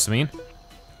that's supposed to mean.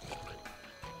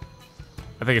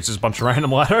 I think it's just a bunch of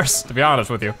random letters, to be honest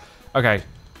with you. Okay.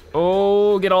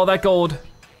 Oh, get all that gold.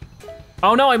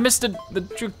 Oh no, I missed the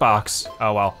jukebox.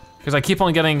 Oh well, because I keep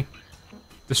on getting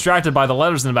distracted by the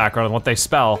letters in the background and what they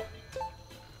spell.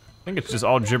 I think it's just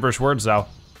all gibberish words though.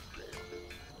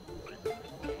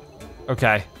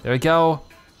 Okay, there we go.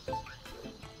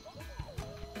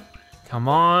 Come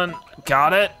on,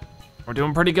 got it. We're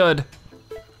doing pretty good.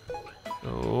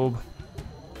 Oh,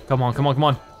 come on, come on, come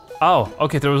on. Oh,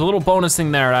 okay, there was a little bonus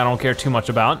thing there I don't care too much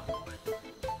about.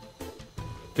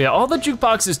 But yeah, all the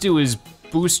jukeboxes do is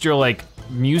boost your like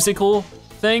musical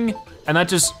thing, and that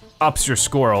just ups your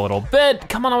score a little bit.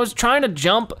 Come on, I was trying to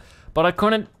jump, but I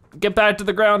couldn't get back to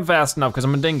the ground fast enough because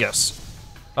I'm a dingus.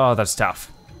 Oh, that's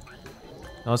tough.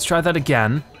 Now let's try that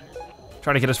again.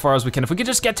 Try to get as far as we can. If we could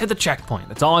just get to the checkpoint,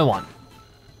 that's all I want.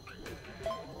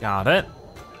 Got it.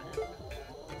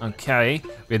 Okay,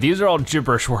 yeah, these are all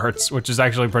gibberish words, which is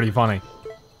actually pretty funny.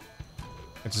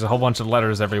 It's just a whole bunch of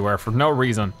letters everywhere for no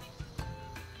reason.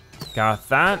 Got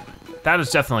that. That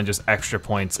is definitely just extra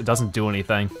points. It doesn't do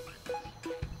anything.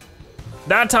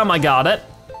 That time I got it.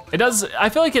 It does, I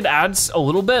feel like it adds a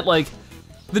little bit, like,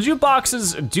 the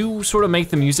jukeboxes do sort of make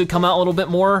the music come out a little bit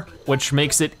more, which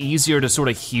makes it easier to sort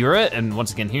of hear it. And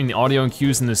once again, hearing the audio and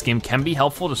cues in this game can be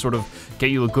helpful to sort of get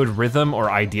you a good rhythm or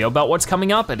idea about what's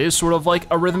coming up. It is sort of like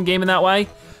a rhythm game in that way.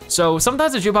 So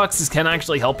sometimes the jukeboxes can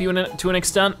actually help you to an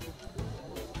extent.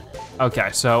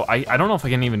 Okay, so I don't know if I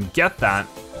can even get that.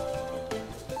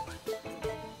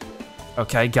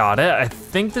 Okay, got it. I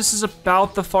think this is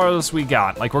about the farthest we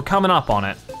got. Like, we're coming up on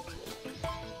it.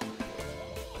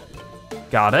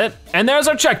 Got it. And there's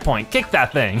our checkpoint. Kick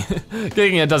that thing.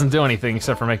 Kicking it doesn't do anything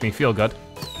except for make me feel good.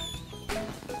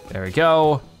 There we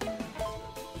go.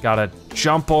 Gotta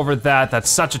jump over that. That's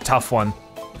such a tough one.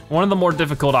 One of the more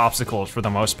difficult obstacles for the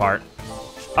most part.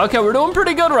 Okay, we're doing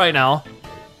pretty good right now.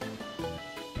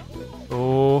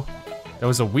 Oh, there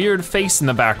was a weird face in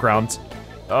the background.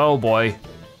 Oh boy.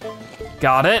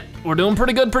 Got it. We're doing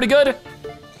pretty good, pretty good.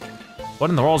 What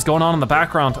in the world is going on in the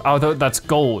background? Oh, that's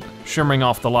gold shimmering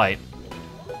off the light.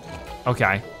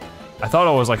 Okay. I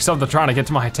thought it was like something trying to get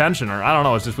to my attention, or I don't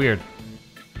know, it's just weird.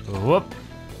 Whoop.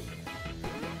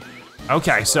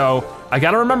 Okay, so I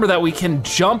gotta remember that we can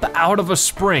jump out of a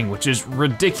spring, which is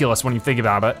ridiculous when you think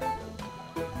about it.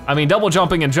 I mean, double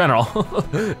jumping in general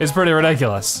is pretty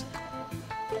ridiculous.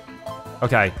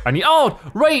 Okay, I need, oh,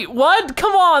 wait, what?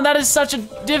 Come on, that is such a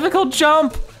difficult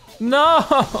jump. No,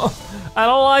 I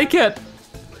don't like it.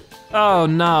 Oh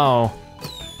no.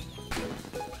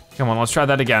 Come on, let's try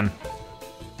that again.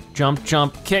 Jump,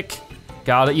 jump, kick.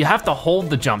 Got it. You have to hold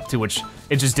the jump too, which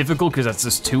is just difficult because that's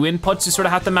just 2 inputs you sort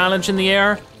of have to manage in the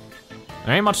air.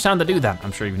 There ain't much time to do that,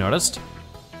 I'm sure you've noticed.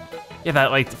 Yeah,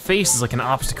 that like the face is like an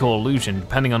optical illusion,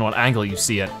 depending on what angle you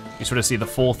see it. You sort of see the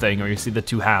full thing or you see the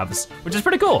 2 halves, which is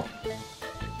pretty cool.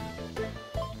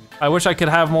 I wish I could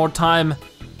have more time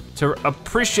to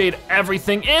appreciate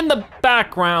everything in the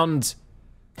background.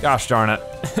 Gosh darn it.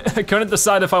 I couldn't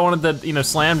decide if I wanted to, you know,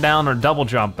 slam down or double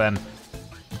jump, and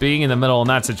being in the middle in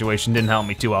that situation didn't help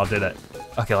me too well, did it?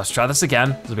 Okay, let's try this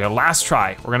again. This will be our last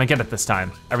try. We're gonna get it this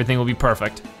time. Everything will be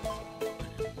perfect.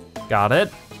 Got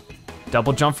it.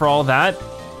 Double jump for all that.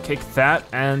 Kick that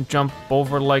and jump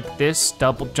over like this.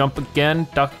 Double jump again,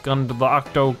 duck under the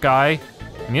octo guy.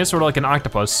 And he is sort of like an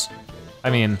octopus. I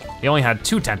mean, he only had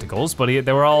 2 tentacles, but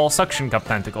they were all suction cup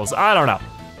tentacles. I don't know.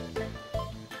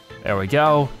 There we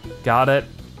go, got it.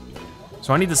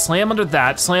 So I need to slam under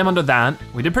that, slam under that.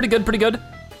 We did pretty good, pretty good.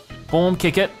 Boom,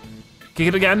 kick it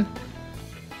again.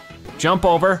 Jump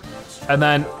over, and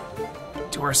then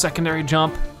do our secondary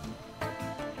jump.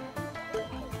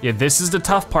 Yeah, this is the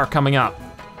tough part coming up.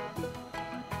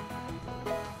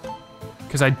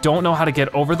 Because I don't know how to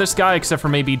get over this guy except for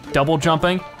maybe double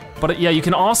jumping. But yeah, you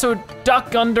can also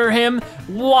duck under him.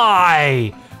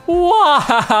 Why?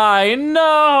 Why?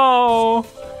 No!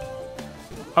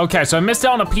 Okay, so I missed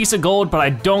out on a piece of gold, but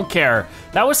I don't care.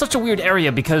 That was such a weird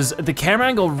area because the camera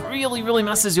angle really, really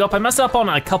messes you up. I messed up on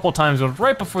it a couple times, but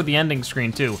right before the ending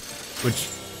screen too, which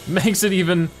makes it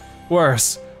even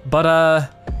worse. But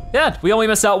yeah, we only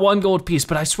missed out 1 gold piece,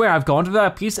 but I swear I've gone to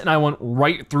that piece and I went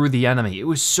right through the enemy. It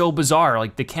was so bizarre.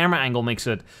 Like the camera angle makes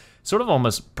it sort of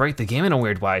almost break the game in a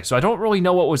weird way. So I don't really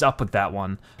know what was up with that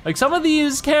one. Like some of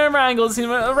these camera angles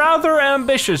seem rather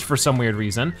ambitious for some weird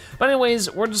reason. But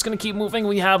anyways, we're just gonna keep moving.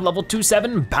 We have level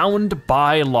 27, Bound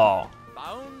by Law.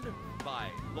 Bound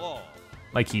by law.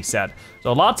 Like he said.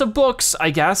 So lots of books, I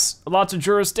guess, lots of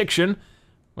jurisdiction,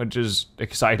 which is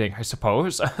exciting, I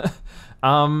suppose.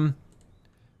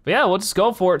 But yeah, we'll just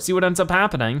go for it, see what ends up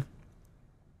happening.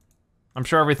 I'm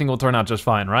sure everything will turn out just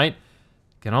fine, right?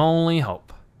 Can only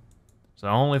hope. It's the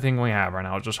only thing we have right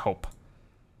now, just hope.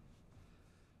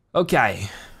 Okay.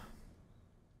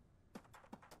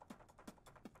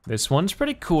 This one's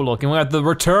pretty cool looking. We got the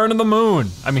Return of the Moon.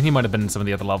 I mean, he might have been in some of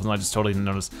the other levels and I just totally didn't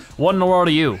notice. What in the world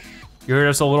are you? You're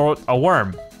just a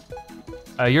worm.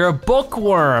 You're a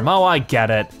bookworm. Oh, I get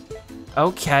it.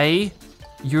 Okay.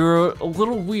 You're a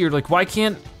little weird. Like, why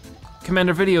can't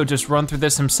CommanderVideo just run through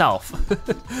this himself?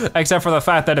 Except for the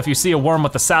fact that if you see a worm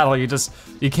with a saddle,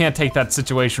 you can't take that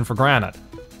situation for granted.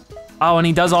 Oh, and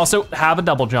he does also have a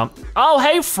double jump. Oh,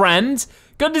 hey friend.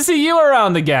 Good to see you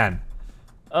around again.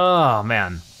 Oh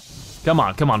man. Come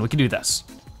on, we can do this.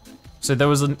 So there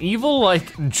was an evil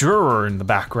like juror in the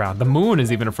background. The moon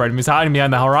is even afraid of him. He's hiding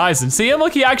behind the horizon. See him?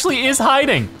 Look, he actually is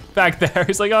hiding back there.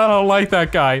 He's like, I don't like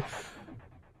that guy.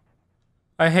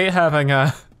 I hate having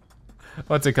a,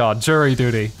 what's it called, jury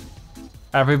duty.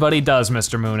 Everybody does,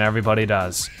 Mr. Moon, everybody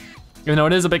does. Even though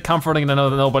it is a bit comforting to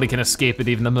know that nobody can escape it,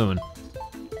 even the moon.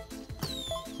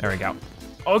 There we go.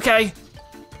 Okay,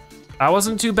 that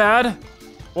wasn't too bad.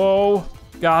 Whoa,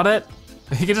 got it.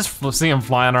 You can just see him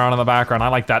flying around in the background. I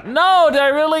like that. No, did I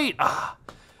really? Ah,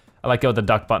 I let go of the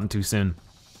duck button too soon.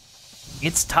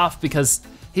 It's tough because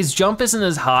his jump isn't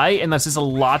as high and that's just a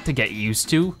lot to get used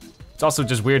to. It's also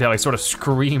just weird how he sort of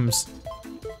screams.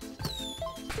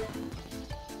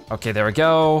 Okay, there we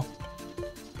go.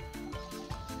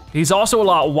 He's also a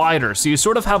lot wider, so you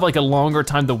sort of have like a longer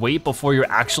time to wait before you're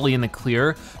actually in the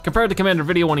clear. Compared to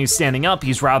CommanderVideo when he's standing up,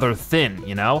 he's rather thin,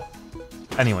 you know?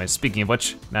 Anyways, speaking of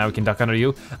which, now we can duck under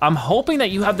you. I'm hoping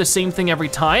that you have the same thing every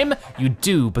time. You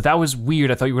do, but that was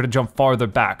weird. I thought you were gonna jump farther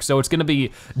back. So it's gonna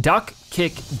be duck,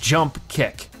 kick, jump,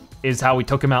 kick, is how we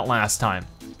took him out last time.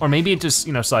 Or maybe it just,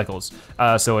 you know, cycles.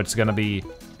 So it's gonna be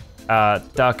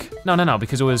duck, no,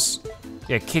 because it was,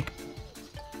 yeah, kick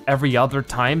every other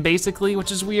time basically,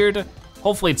 which is weird.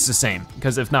 Hopefully it's the same,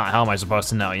 because if not, how am I supposed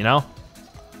to know, you know?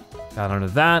 Got under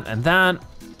that and that.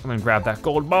 I'm gonna grab that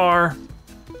gold bar.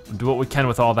 Do what we can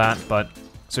with all that, but,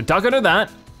 so duck under that,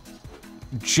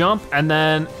 jump, and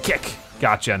then kick.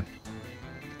 Gotcha.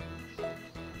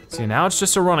 See, now it's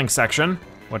just a running section,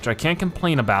 which I can't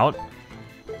complain about.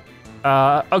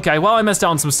 Okay, well, I missed out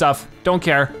on some stuff. Don't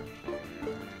care.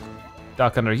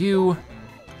 Duck under you.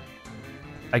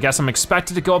 I guess I'm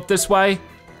expected to go up this way,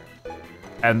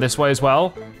 and this way as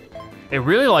well. It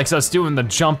really likes us doing the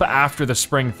jump after the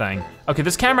spring thing. Okay,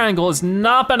 this camera angle is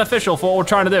not beneficial for what we're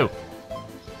trying to do.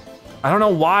 I don't know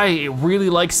why it really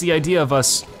likes the idea of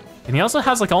us, and he also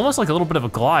has like almost like a little bit of a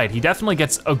glide. He definitely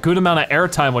gets a good amount of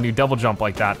airtime when you double jump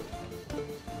like that.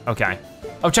 Okay.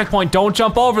 Oh, checkpoint, don't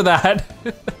jump over that.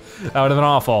 That would've been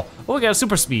awful. Oh, we got a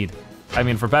super speed. I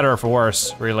mean, for better or for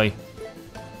worse, really.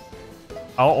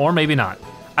 Oh, or maybe not.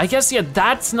 I guess, yeah,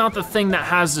 that's not the thing that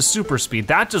has the super speed.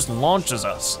 That just launches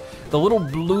us. The little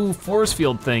blue force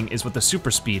field thing is what the super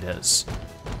speed is.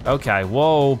 Okay,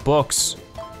 whoa, books.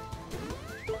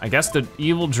 I guess the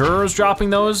evil juror's dropping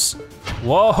those.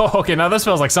 Whoa, okay, now this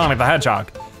feels like Sonic the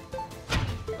Hedgehog.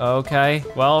 Okay,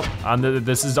 well,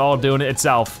 this is all doing it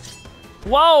itself.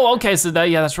 Whoa, okay, so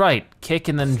yeah, that's right. Kick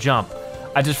and then jump.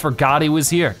 I just forgot he was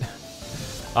here.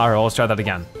 All right, well, let's try that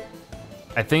again.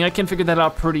 I think I can figure that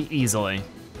out pretty easily.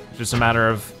 It's just a matter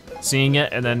of seeing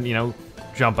it and then, you know,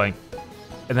 jumping.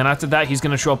 And then after that, he's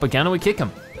gonna show up again and we kick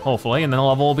him, hopefully, and then the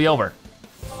level will be over.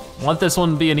 Want this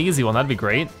one to be an easy one, that'd be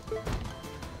great.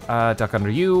 Duck under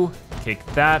you, kick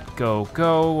that, go,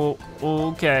 go,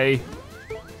 okay.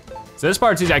 So this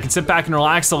part's easy, I can sit back and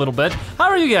relax a little bit. How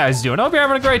are you guys doing? I hope you're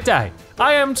having a great day.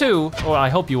 I am too, well, I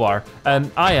hope you are,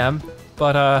 and I am,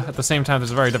 but at the same time,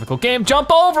 it's a very difficult game. Jump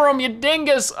over him, you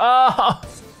dingus! Oh,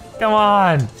 come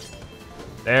on.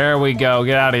 There we go,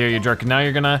 get out of here, you jerk. And now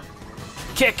you're gonna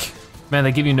kick. Man,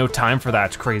 they give you no time for that,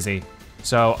 it's crazy.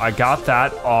 So I got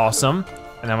that, awesome.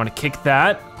 And I'm gonna kick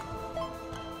that.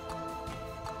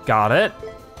 Got it.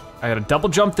 I gotta double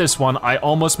jump this one. I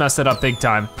almost messed it up big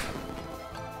time.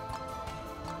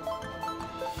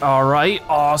 All right,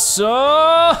 awesome.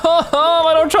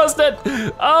 I don't trust it.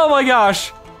 Oh my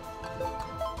gosh.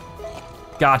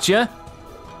 Gotcha.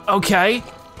 Okay.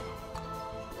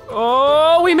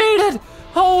 Oh, we made it.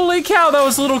 Holy cow, that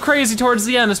was a little crazy towards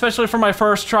the end, especially for my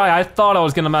first try. I thought I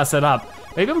was gonna mess it up.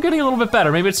 Maybe I'm getting a little bit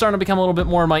better. Maybe it's starting to become a little bit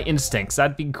more of my instincts.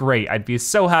 That'd be great. I'd be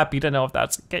so happy to know if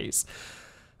that's the case.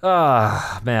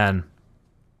 Ah, man.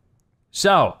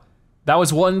 So, that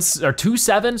was 2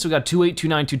 7, so we got 2 8, 2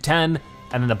 9, 2 10,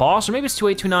 and then the boss, or maybe it's 2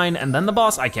 8, 2 9, and then the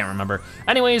boss, I can't remember.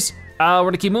 Anyways, we're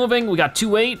gonna keep moving. We got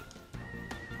 2 8.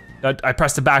 I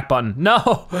pressed the back button.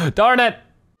 No, darn it.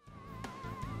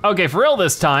 Okay, for real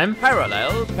this time.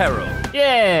 Parallel peril.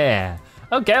 Yeah.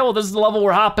 Okay, well this is the level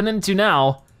we're hopping into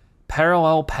now.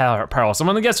 Parallel peril. So I'm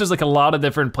gonna guess there's like a lot of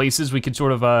different places we could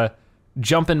sort of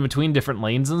jump in between different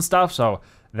lanes and stuff, so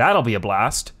that'll be a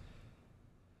blast.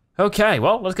 Okay,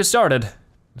 well, let's get started.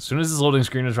 As soon as this loading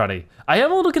screen is ready. I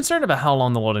am a little concerned about how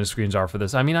long the loading screens are for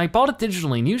this. I mean, I bought it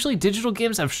digitally, and usually digital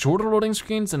games have shorter loading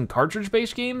screens than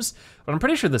cartridge-based games, but I'm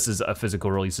pretty sure this is a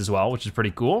physical release as well, which is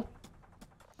pretty cool.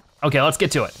 Okay, let's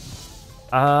get to it.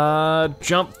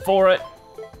 Jump for it.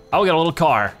 Oh, we got a little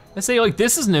car. I say, like,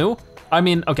 this is new. I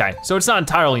mean, okay, so it's not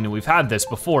entirely new. We've had this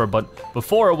before, but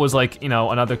before it was like, you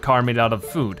know, another car made out of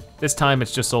food. This time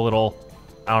it's just a little,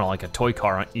 I don't know, like a toy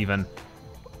car even.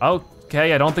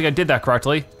 Okay, I don't think I did that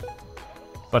correctly,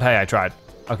 but hey, I tried.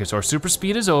 Okay, so our super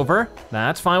speed is over.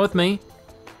 That's fine with me.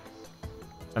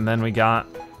 And then we got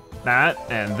that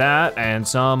and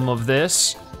some of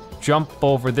this. Jump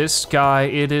over this guy,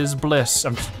 it is bliss.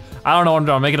 I don't know what I'm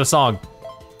doing, I'm making a song.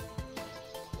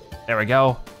 There we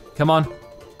go, come on.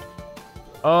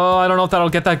 Oh, I don't know if that'll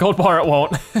get that gold bar, it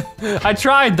won't. I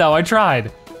tried though, I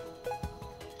tried.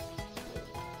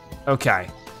 Okay.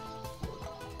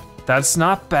 That's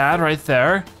not bad right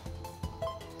there.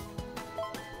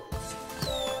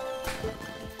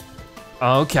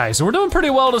 Okay, so we're doing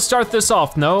pretty well to start this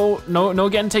off. No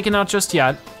getting taken out just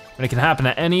yet, but it can happen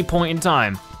at any point in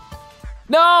time.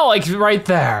 No, like right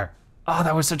there. Oh,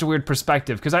 that was such a weird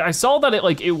perspective, because I saw that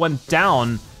it went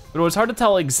down, but it was hard to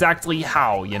tell exactly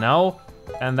how, you know?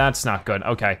 And that's not good,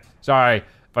 okay. Sorry,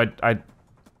 but I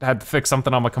had to fix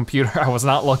something on my computer. I was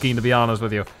not looking, to be honest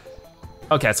with you.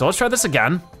 Okay, so let's try this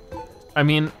again. I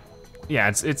mean, yeah,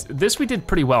 it's this we did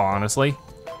pretty well, honestly.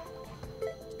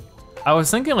 I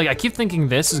was thinking, like, I keep thinking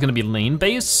this is gonna be lane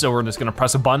based, so we're just gonna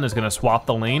press a button that's gonna swap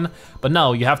the lane, but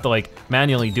no, you have to like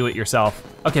manually do it yourself.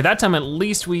 Okay, that time at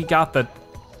least we got the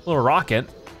little rocket.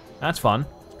 That's fun.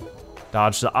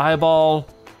 Dodge the eyeball.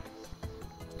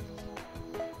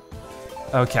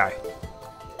 Okay.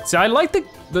 See, I like the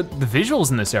visuals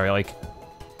in this area. Like,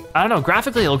 I don't know,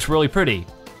 graphically it looks really pretty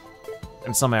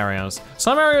in some areas.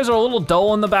 Some areas are a little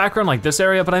dull in the background, like this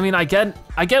area, but I mean, I get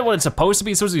what it's supposed to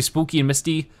be. It's supposed to be spooky and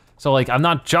misty, so like, I'm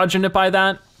not judging it by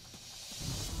that.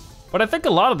 But I think a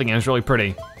lot of the game is really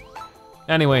pretty.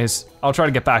 Anyways, I'll try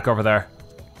to get back over there.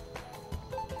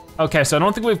 Okay, so I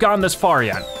don't think we've gotten this far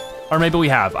yet. Or maybe we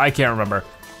have, I can't remember.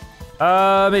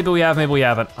 Maybe we have, maybe we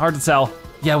haven't. Hard to tell.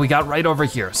 Yeah, we got right over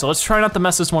here. So let's try not to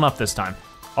mess this one up this time.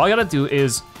 All I gotta do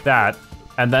is that,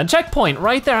 and then checkpoint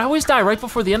right there. I always die right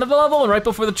before the end of the level and right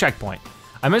before the checkpoint.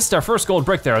 I missed our first gold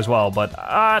brick there as well, but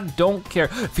I don't care.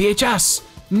 VHS,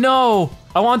 no.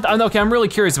 Okay, I'm really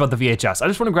curious about the VHS. I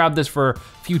just wanna grab this for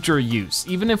future use,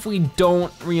 even if we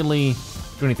don't really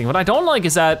do anything. What I don't like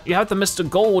is that you have to miss the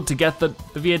gold to get the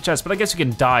VHS, but I guess you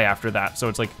can die after that, so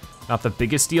it's like not the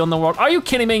biggest deal in the world. Are you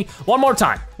kidding me? One more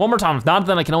time. If not,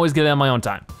 then I can always get it on my own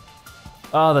time.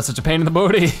 Oh, that's such a pain in the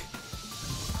booty.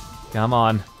 Come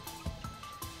on.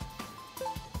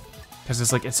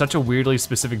 Because it's such a weirdly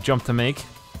specific jump to make.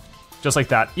 Just like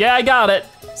that. Yeah, I got it.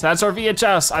 So that's our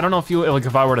VHS. I don't know if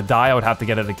if I were to die, I would have to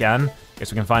get it again.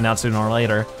 Guess we can find out sooner or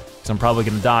later, because I'm probably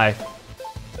gonna die.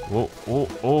 Whoa,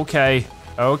 okay.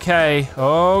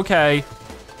 Okay.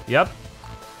 Yep.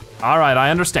 All right,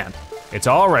 I understand. It's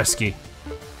all risky.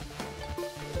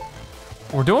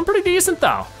 We're doing pretty decent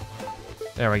though.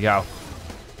 There we go.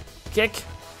 Kick.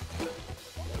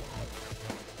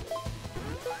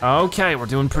 Okay, we're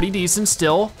doing pretty decent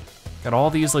still. Got all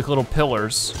these like little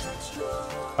pillars.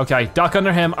 Okay, duck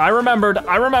under him. I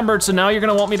remembered, so now you're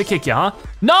gonna want me to kick you, huh?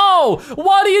 No!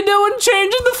 What are you doing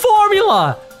changing the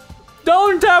formula?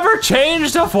 Don't ever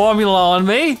change the formula on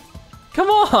me. Come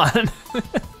on.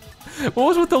 What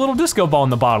was with the little disco ball in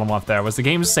the bottom left there? Was the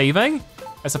game saving?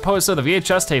 I suppose so, the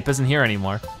VHS tape isn't here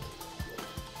anymore.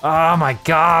 Oh my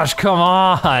gosh, come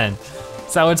on.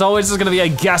 So it's always just gonna be a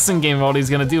guessing game of what he's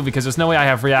gonna do because there's no way I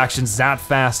have reactions that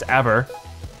fast ever.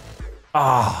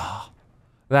 Oh,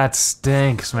 that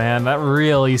stinks, man. That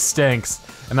really stinks.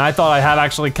 And I thought I had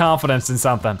actually confidence in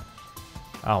something.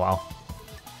 Oh well.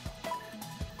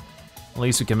 At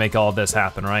least we can make all of this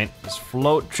happen, right? Just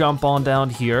float, jump on down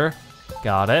here.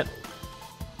 Got it.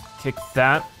 Kick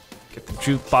that, get the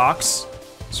jukebox.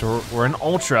 So we're in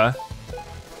Ultra.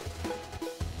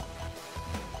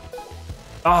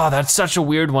 Oh, that's such a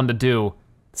weird one to do.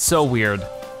 So weird.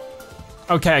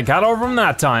 Okay, I got over him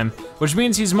that time, which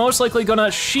means he's most likely gonna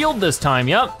shield this time,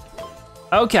 yep.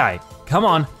 Okay, come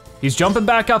on. He's jumping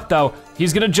back up though.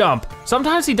 He's gonna jump.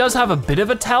 Sometimes he does have a bit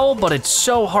of a tell, but it's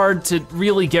so hard to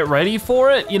really get ready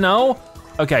for it, you know?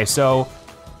 Okay, so,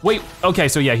 wait, okay,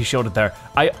 so yeah, he shielded there.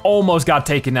 I almost got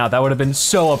taken out. That would have been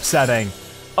so upsetting.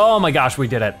 Oh my gosh, we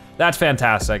did it. That's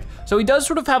fantastic. So he does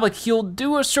sort of have like, he'll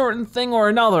do a certain thing or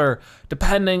another,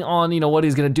 depending on, what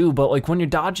he's gonna do, but like when you're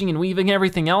dodging and weaving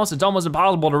everything else, it's almost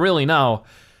impossible to really know.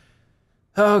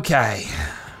 Okay,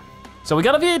 so we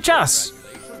got a VHS.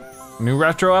 New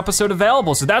retro episode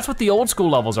available, so that's what the old school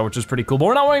levels are, which is pretty cool, but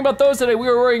we're not worrying about those today, we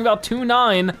were worrying about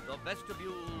 2.9.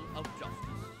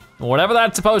 Whatever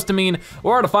that's supposed to mean,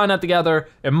 we're gonna find out together.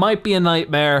 It might be a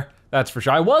nightmare, that's for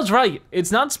sure. I was right,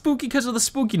 it's not spooky because of the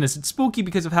spookiness, it's spooky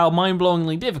because of how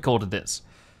mind-blowingly difficult it is.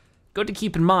 Good to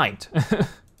keep in mind.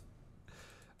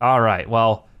 All right,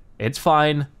 well, it's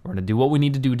fine. We're gonna do what we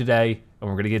need to do today, and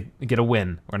we're gonna get a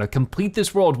win. We're gonna complete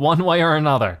this world one way or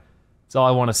another. That's all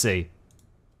I wanna see.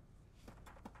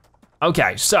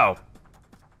 Okay, so,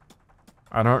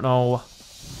 I don't know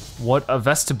what a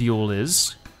vestibule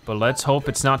is, but let's hope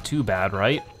it's not too bad,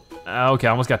 right? Okay,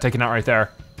 I almost got taken out right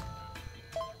there.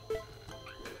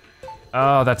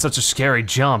 Oh, that's such a scary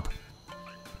jump.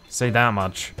 Say that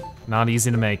much. Not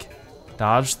easy to make.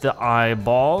 Dodge the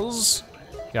eyeballs.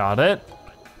 Got it.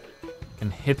 Can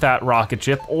hit that rocket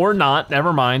ship or not,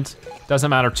 never mind.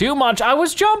 Doesn't matter too much. I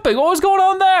was jumping, what was going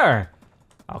on there?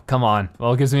 Oh, come on.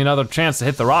 Well, it gives me another chance to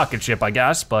hit the rocket ship, I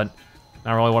guess, but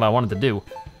not really what I wanted to do.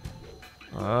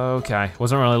 Okay,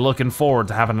 wasn't really looking forward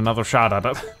to having another shot at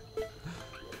it.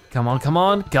 Come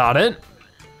on, got it.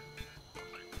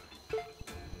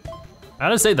 I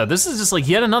gotta say though, this is just like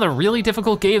yet another really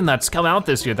difficult game that's come out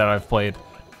this year that I've played.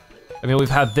 I mean, we've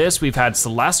had this, we've had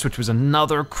Celeste, which was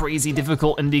another crazy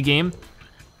difficult indie game.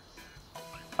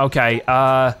 Okay,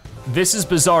 this is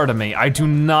bizarre to me. I do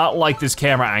not like this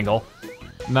camera angle.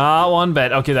 Not one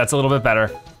bit. Okay, that's a little bit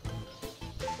better.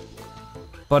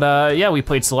 But yeah, we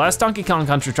played Celeste, Donkey Kong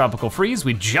Country Tropical Freeze.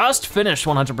 We just finished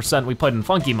 100%. We played in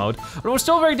funky mode, but it was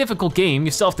still a very difficult game.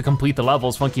 You still have to complete the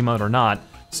levels, funky mode or not.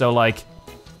 So like,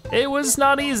 it was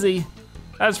not easy.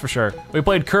 That's for sure. We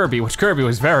played Kirby, which Kirby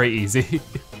was very easy.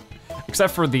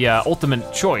 Except for the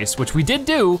ultimate choice, which we did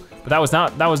do, but that was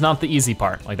not the easy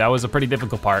part. Like that was a pretty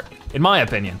difficult part, in my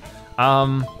opinion.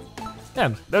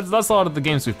 Yeah, that's a lot of the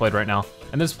games we've played right now.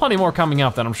 And there's plenty more coming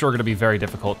up that I'm sure are gonna be very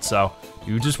difficult, so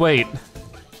you just wait.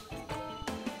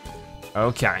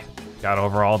 Okay, got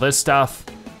over all this stuff.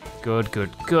 Good.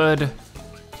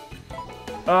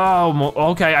 Oh,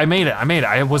 okay, I made it.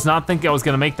 I was not thinking I was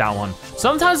gonna make that one.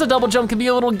 Sometimes the double jump can be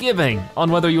a little giving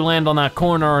on whether you land on that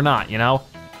corner or not, you know?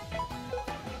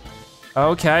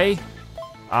 Okay,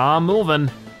 I'm moving.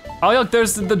 Oh look,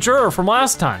 there's the juror from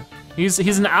last time. He's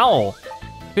an owl.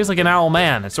 He's like an owl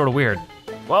man, it's sort of weird.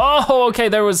 Whoa, okay,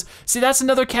 see that's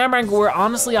another camera angle where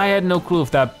honestly I had no clue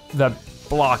if that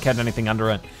block had anything under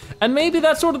it. And maybe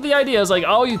that's sort of the idea, is like,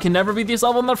 oh, you can never beat this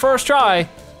level in the first try.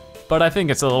 But I think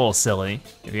it's a little silly,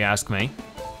 if you ask me.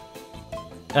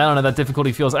 I don't know, that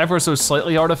difficulty feels ever so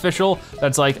slightly artificial.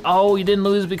 That's like, oh, you didn't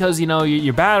lose because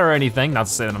you're bad or anything. Not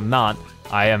to say that I'm not.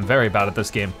 I am very bad at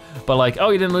this game. but like, oh,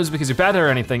 you didn't lose because you're better or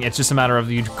anything. It's just a matter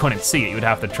of you couldn't see it. You would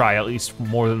have to try at least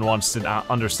more than once to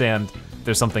understand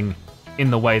there's something in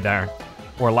the way there,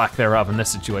 or lack thereof in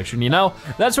this situation, you know?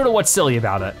 That's sort of what's silly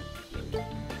about it.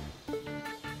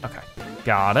 Okay,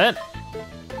 got it.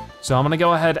 So I'm gonna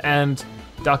go ahead and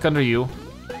duck under you.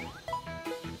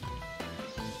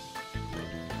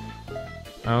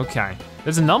 Okay,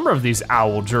 there's a number of these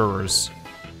owl jurors.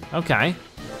 Okay.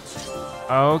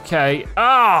 Okay,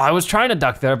 I was trying to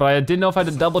duck there, but I didn't know if I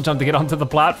had to double jump to get onto the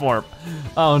platform.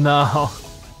 Oh no.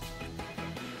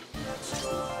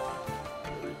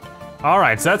 All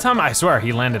right, so that time, I swear,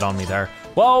 he landed on me there.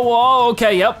 Whoa, whoa,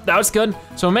 okay, yep, that was good.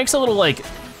 So it makes a little like,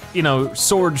 you know,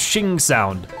 sword shing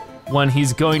sound when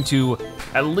he's going to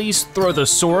at least throw the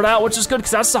sword out, which is good,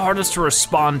 because that's the hardest to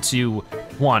respond to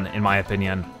one, in my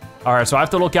opinion. All right, so I have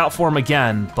to look out for him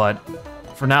again, but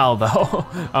for now, though,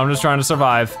 I'm just trying to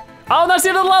survive. Oh, that's the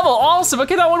end of the level, awesome.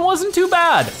 Okay, that one wasn't too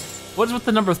bad. What's with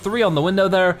the number 3 on the window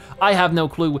there? I have no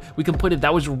clue. We completed,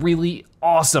 that was really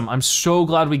awesome. I'm so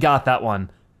glad we got that one.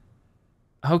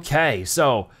 Okay,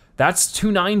 so that's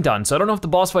 2-9 done. So I don't know if the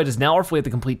boss fight is now or if we have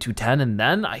to complete 2-10 and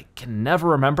then I can never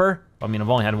remember. I mean, I've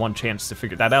only had one chance to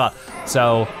figure that out.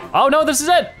 So, oh no, this is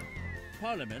it.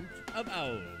 Parliament of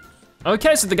Owls.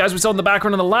 Okay, so the guys we saw in the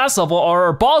background in the last level are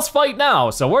our boss fight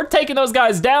now. So we're taking those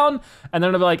guys down and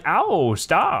then they'll be like, ow,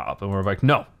 stop. And we're like,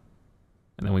 no.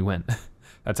 And then we win.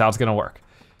 That's how it's gonna work.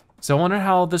 So I wonder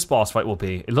how this boss fight will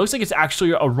be. It looks like it's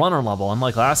actually a runner level,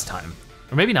 unlike last time.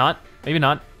 Or maybe not, maybe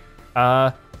not.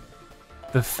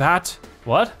 The fat,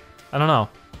 what? I don't know.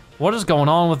 What is going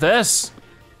on with this?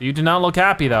 You do not look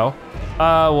happy though.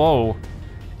 Whoa.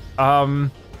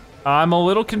 I'm a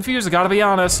little confused, I gotta be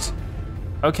honest.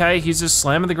 Okay, he's just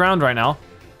slamming the ground right now.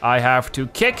 I have to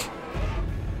kick.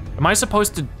 Am I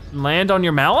supposed to land on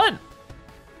your mallet?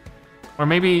 Or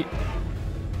maybe,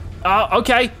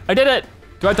 okay, I did it.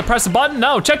 Do I have to press a button?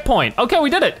 No, checkpoint. Okay, we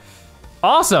did it.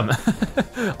 Awesome.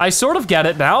 I sort of get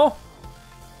it now.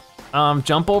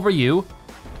 Jump over you.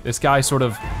 This guy sort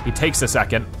of, he takes a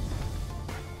second.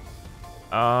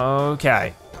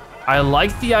 Okay. I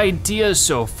like the idea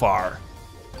so far.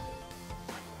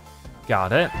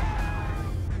 Got it.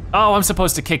 Oh, I'm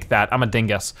supposed to kick that, I'm a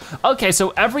dingus. Okay,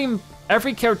 so every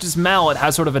character's mallet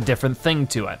has sort of a different thing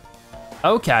to it.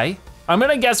 Okay, I'm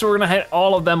gonna guess we're gonna hit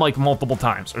all of them like multiple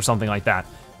times or something like that.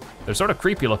 They're sort of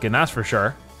creepy looking, that's for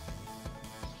sure.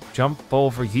 Jump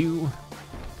over you.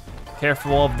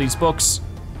 Careful of these books.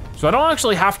 So I don't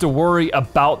actually have to worry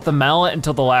about the mallet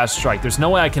until the last strike. There's no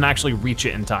way I can actually reach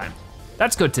it in time.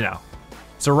 That's good to know.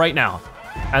 So right now,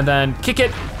 and then kick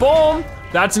it, boom!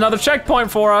 That's another checkpoint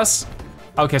for us.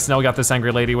 Okay, so now we got this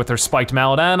angry lady with her spiked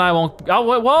mallet and I won't,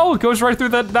 oh, whoa, it goes right through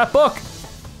that book.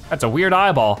 That's a weird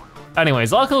eyeball.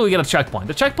 Anyways, luckily we get a checkpoint.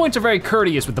 The checkpoints are very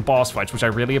courteous with the boss fights, which I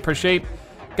really appreciate.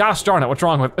 Gosh darn it, what's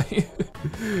wrong with me?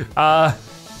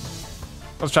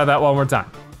 Let's try that one more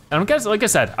time. And I'm guessing, like I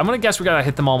said, I'm gonna guess we gotta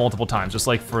hit them all multiple times, just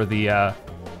like for the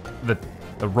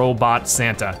robot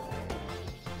Santa.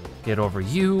 Get over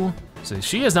you. So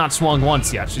she has not swung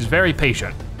once yet. She's very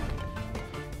patient.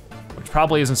 Which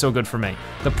probably isn't so good for me.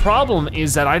 The problem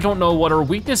is that I don't know what her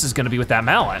weakness is gonna be with that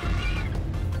mallet.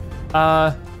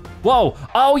 Whoa,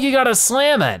 oh, you gotta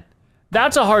slam it.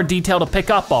 That's a hard detail to pick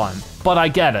up on, but I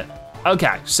get it.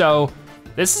 Okay, so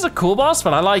this is a cool boss,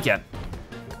 but I like it.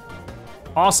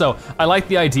 Also, I like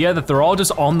the idea that they're all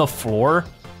just on the floor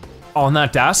on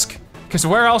that desk. Cause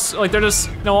where else, like they're just,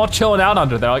 you know, all chilling out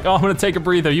under there. Like, oh, I'm gonna take a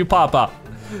breather, you pop up.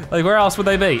 Like where else would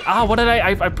they be? Ah, what did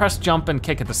I pressed jump and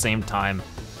kick at the same time.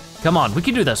 Come on, we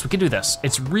can do this, we can do this.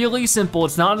 It's really simple,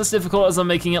 it's not as difficult as I'm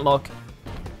making it look.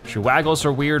 She waggles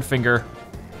her weird finger.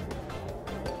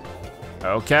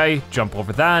 Okay, jump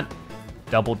over that.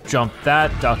 Double jump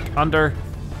that, duck under.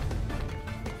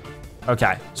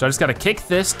 Okay, so I just gotta kick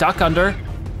this, duck under,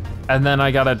 and then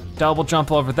I gotta double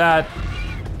jump over that,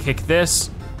 kick this.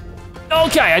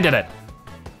 Okay, I did it.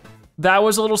 That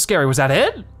was a little scary, was that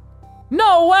it?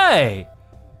 No way!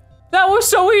 That was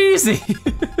so easy.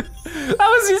 That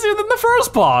was easier than the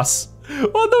first boss.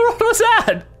 What the world was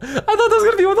that? I thought that was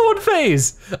gonna be with one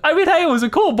phase. I mean, hey, it was a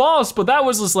cool boss, but that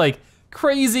was just like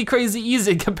crazy, crazy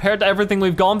easy compared to everything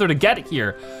we've gone through to get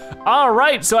here. All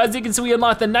right, so as you can see, we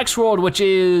unlocked the next world, which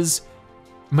is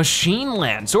Machine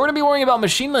Land. So we're gonna be worrying about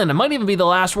Machine Land. It might even be the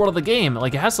last world of the game.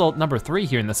 Like it has the number 3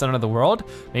 here in the center of the world.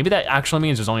 Maybe that actually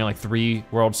means there's only like 3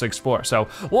 worlds to explore. So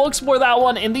we'll explore that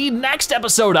one in the next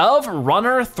episode of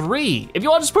Runner 3. If you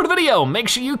want to support the video, make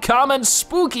sure you comment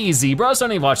spooky zebra so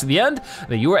when you watch to the end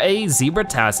that you are a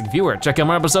zebra-tastic viewer. Check out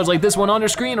more episodes like this one on your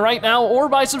screen right now or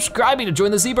by subscribing to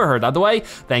join the zebra herd. Either way,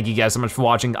 thank you guys so much for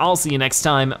watching. I'll see you next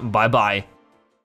time, bye-bye.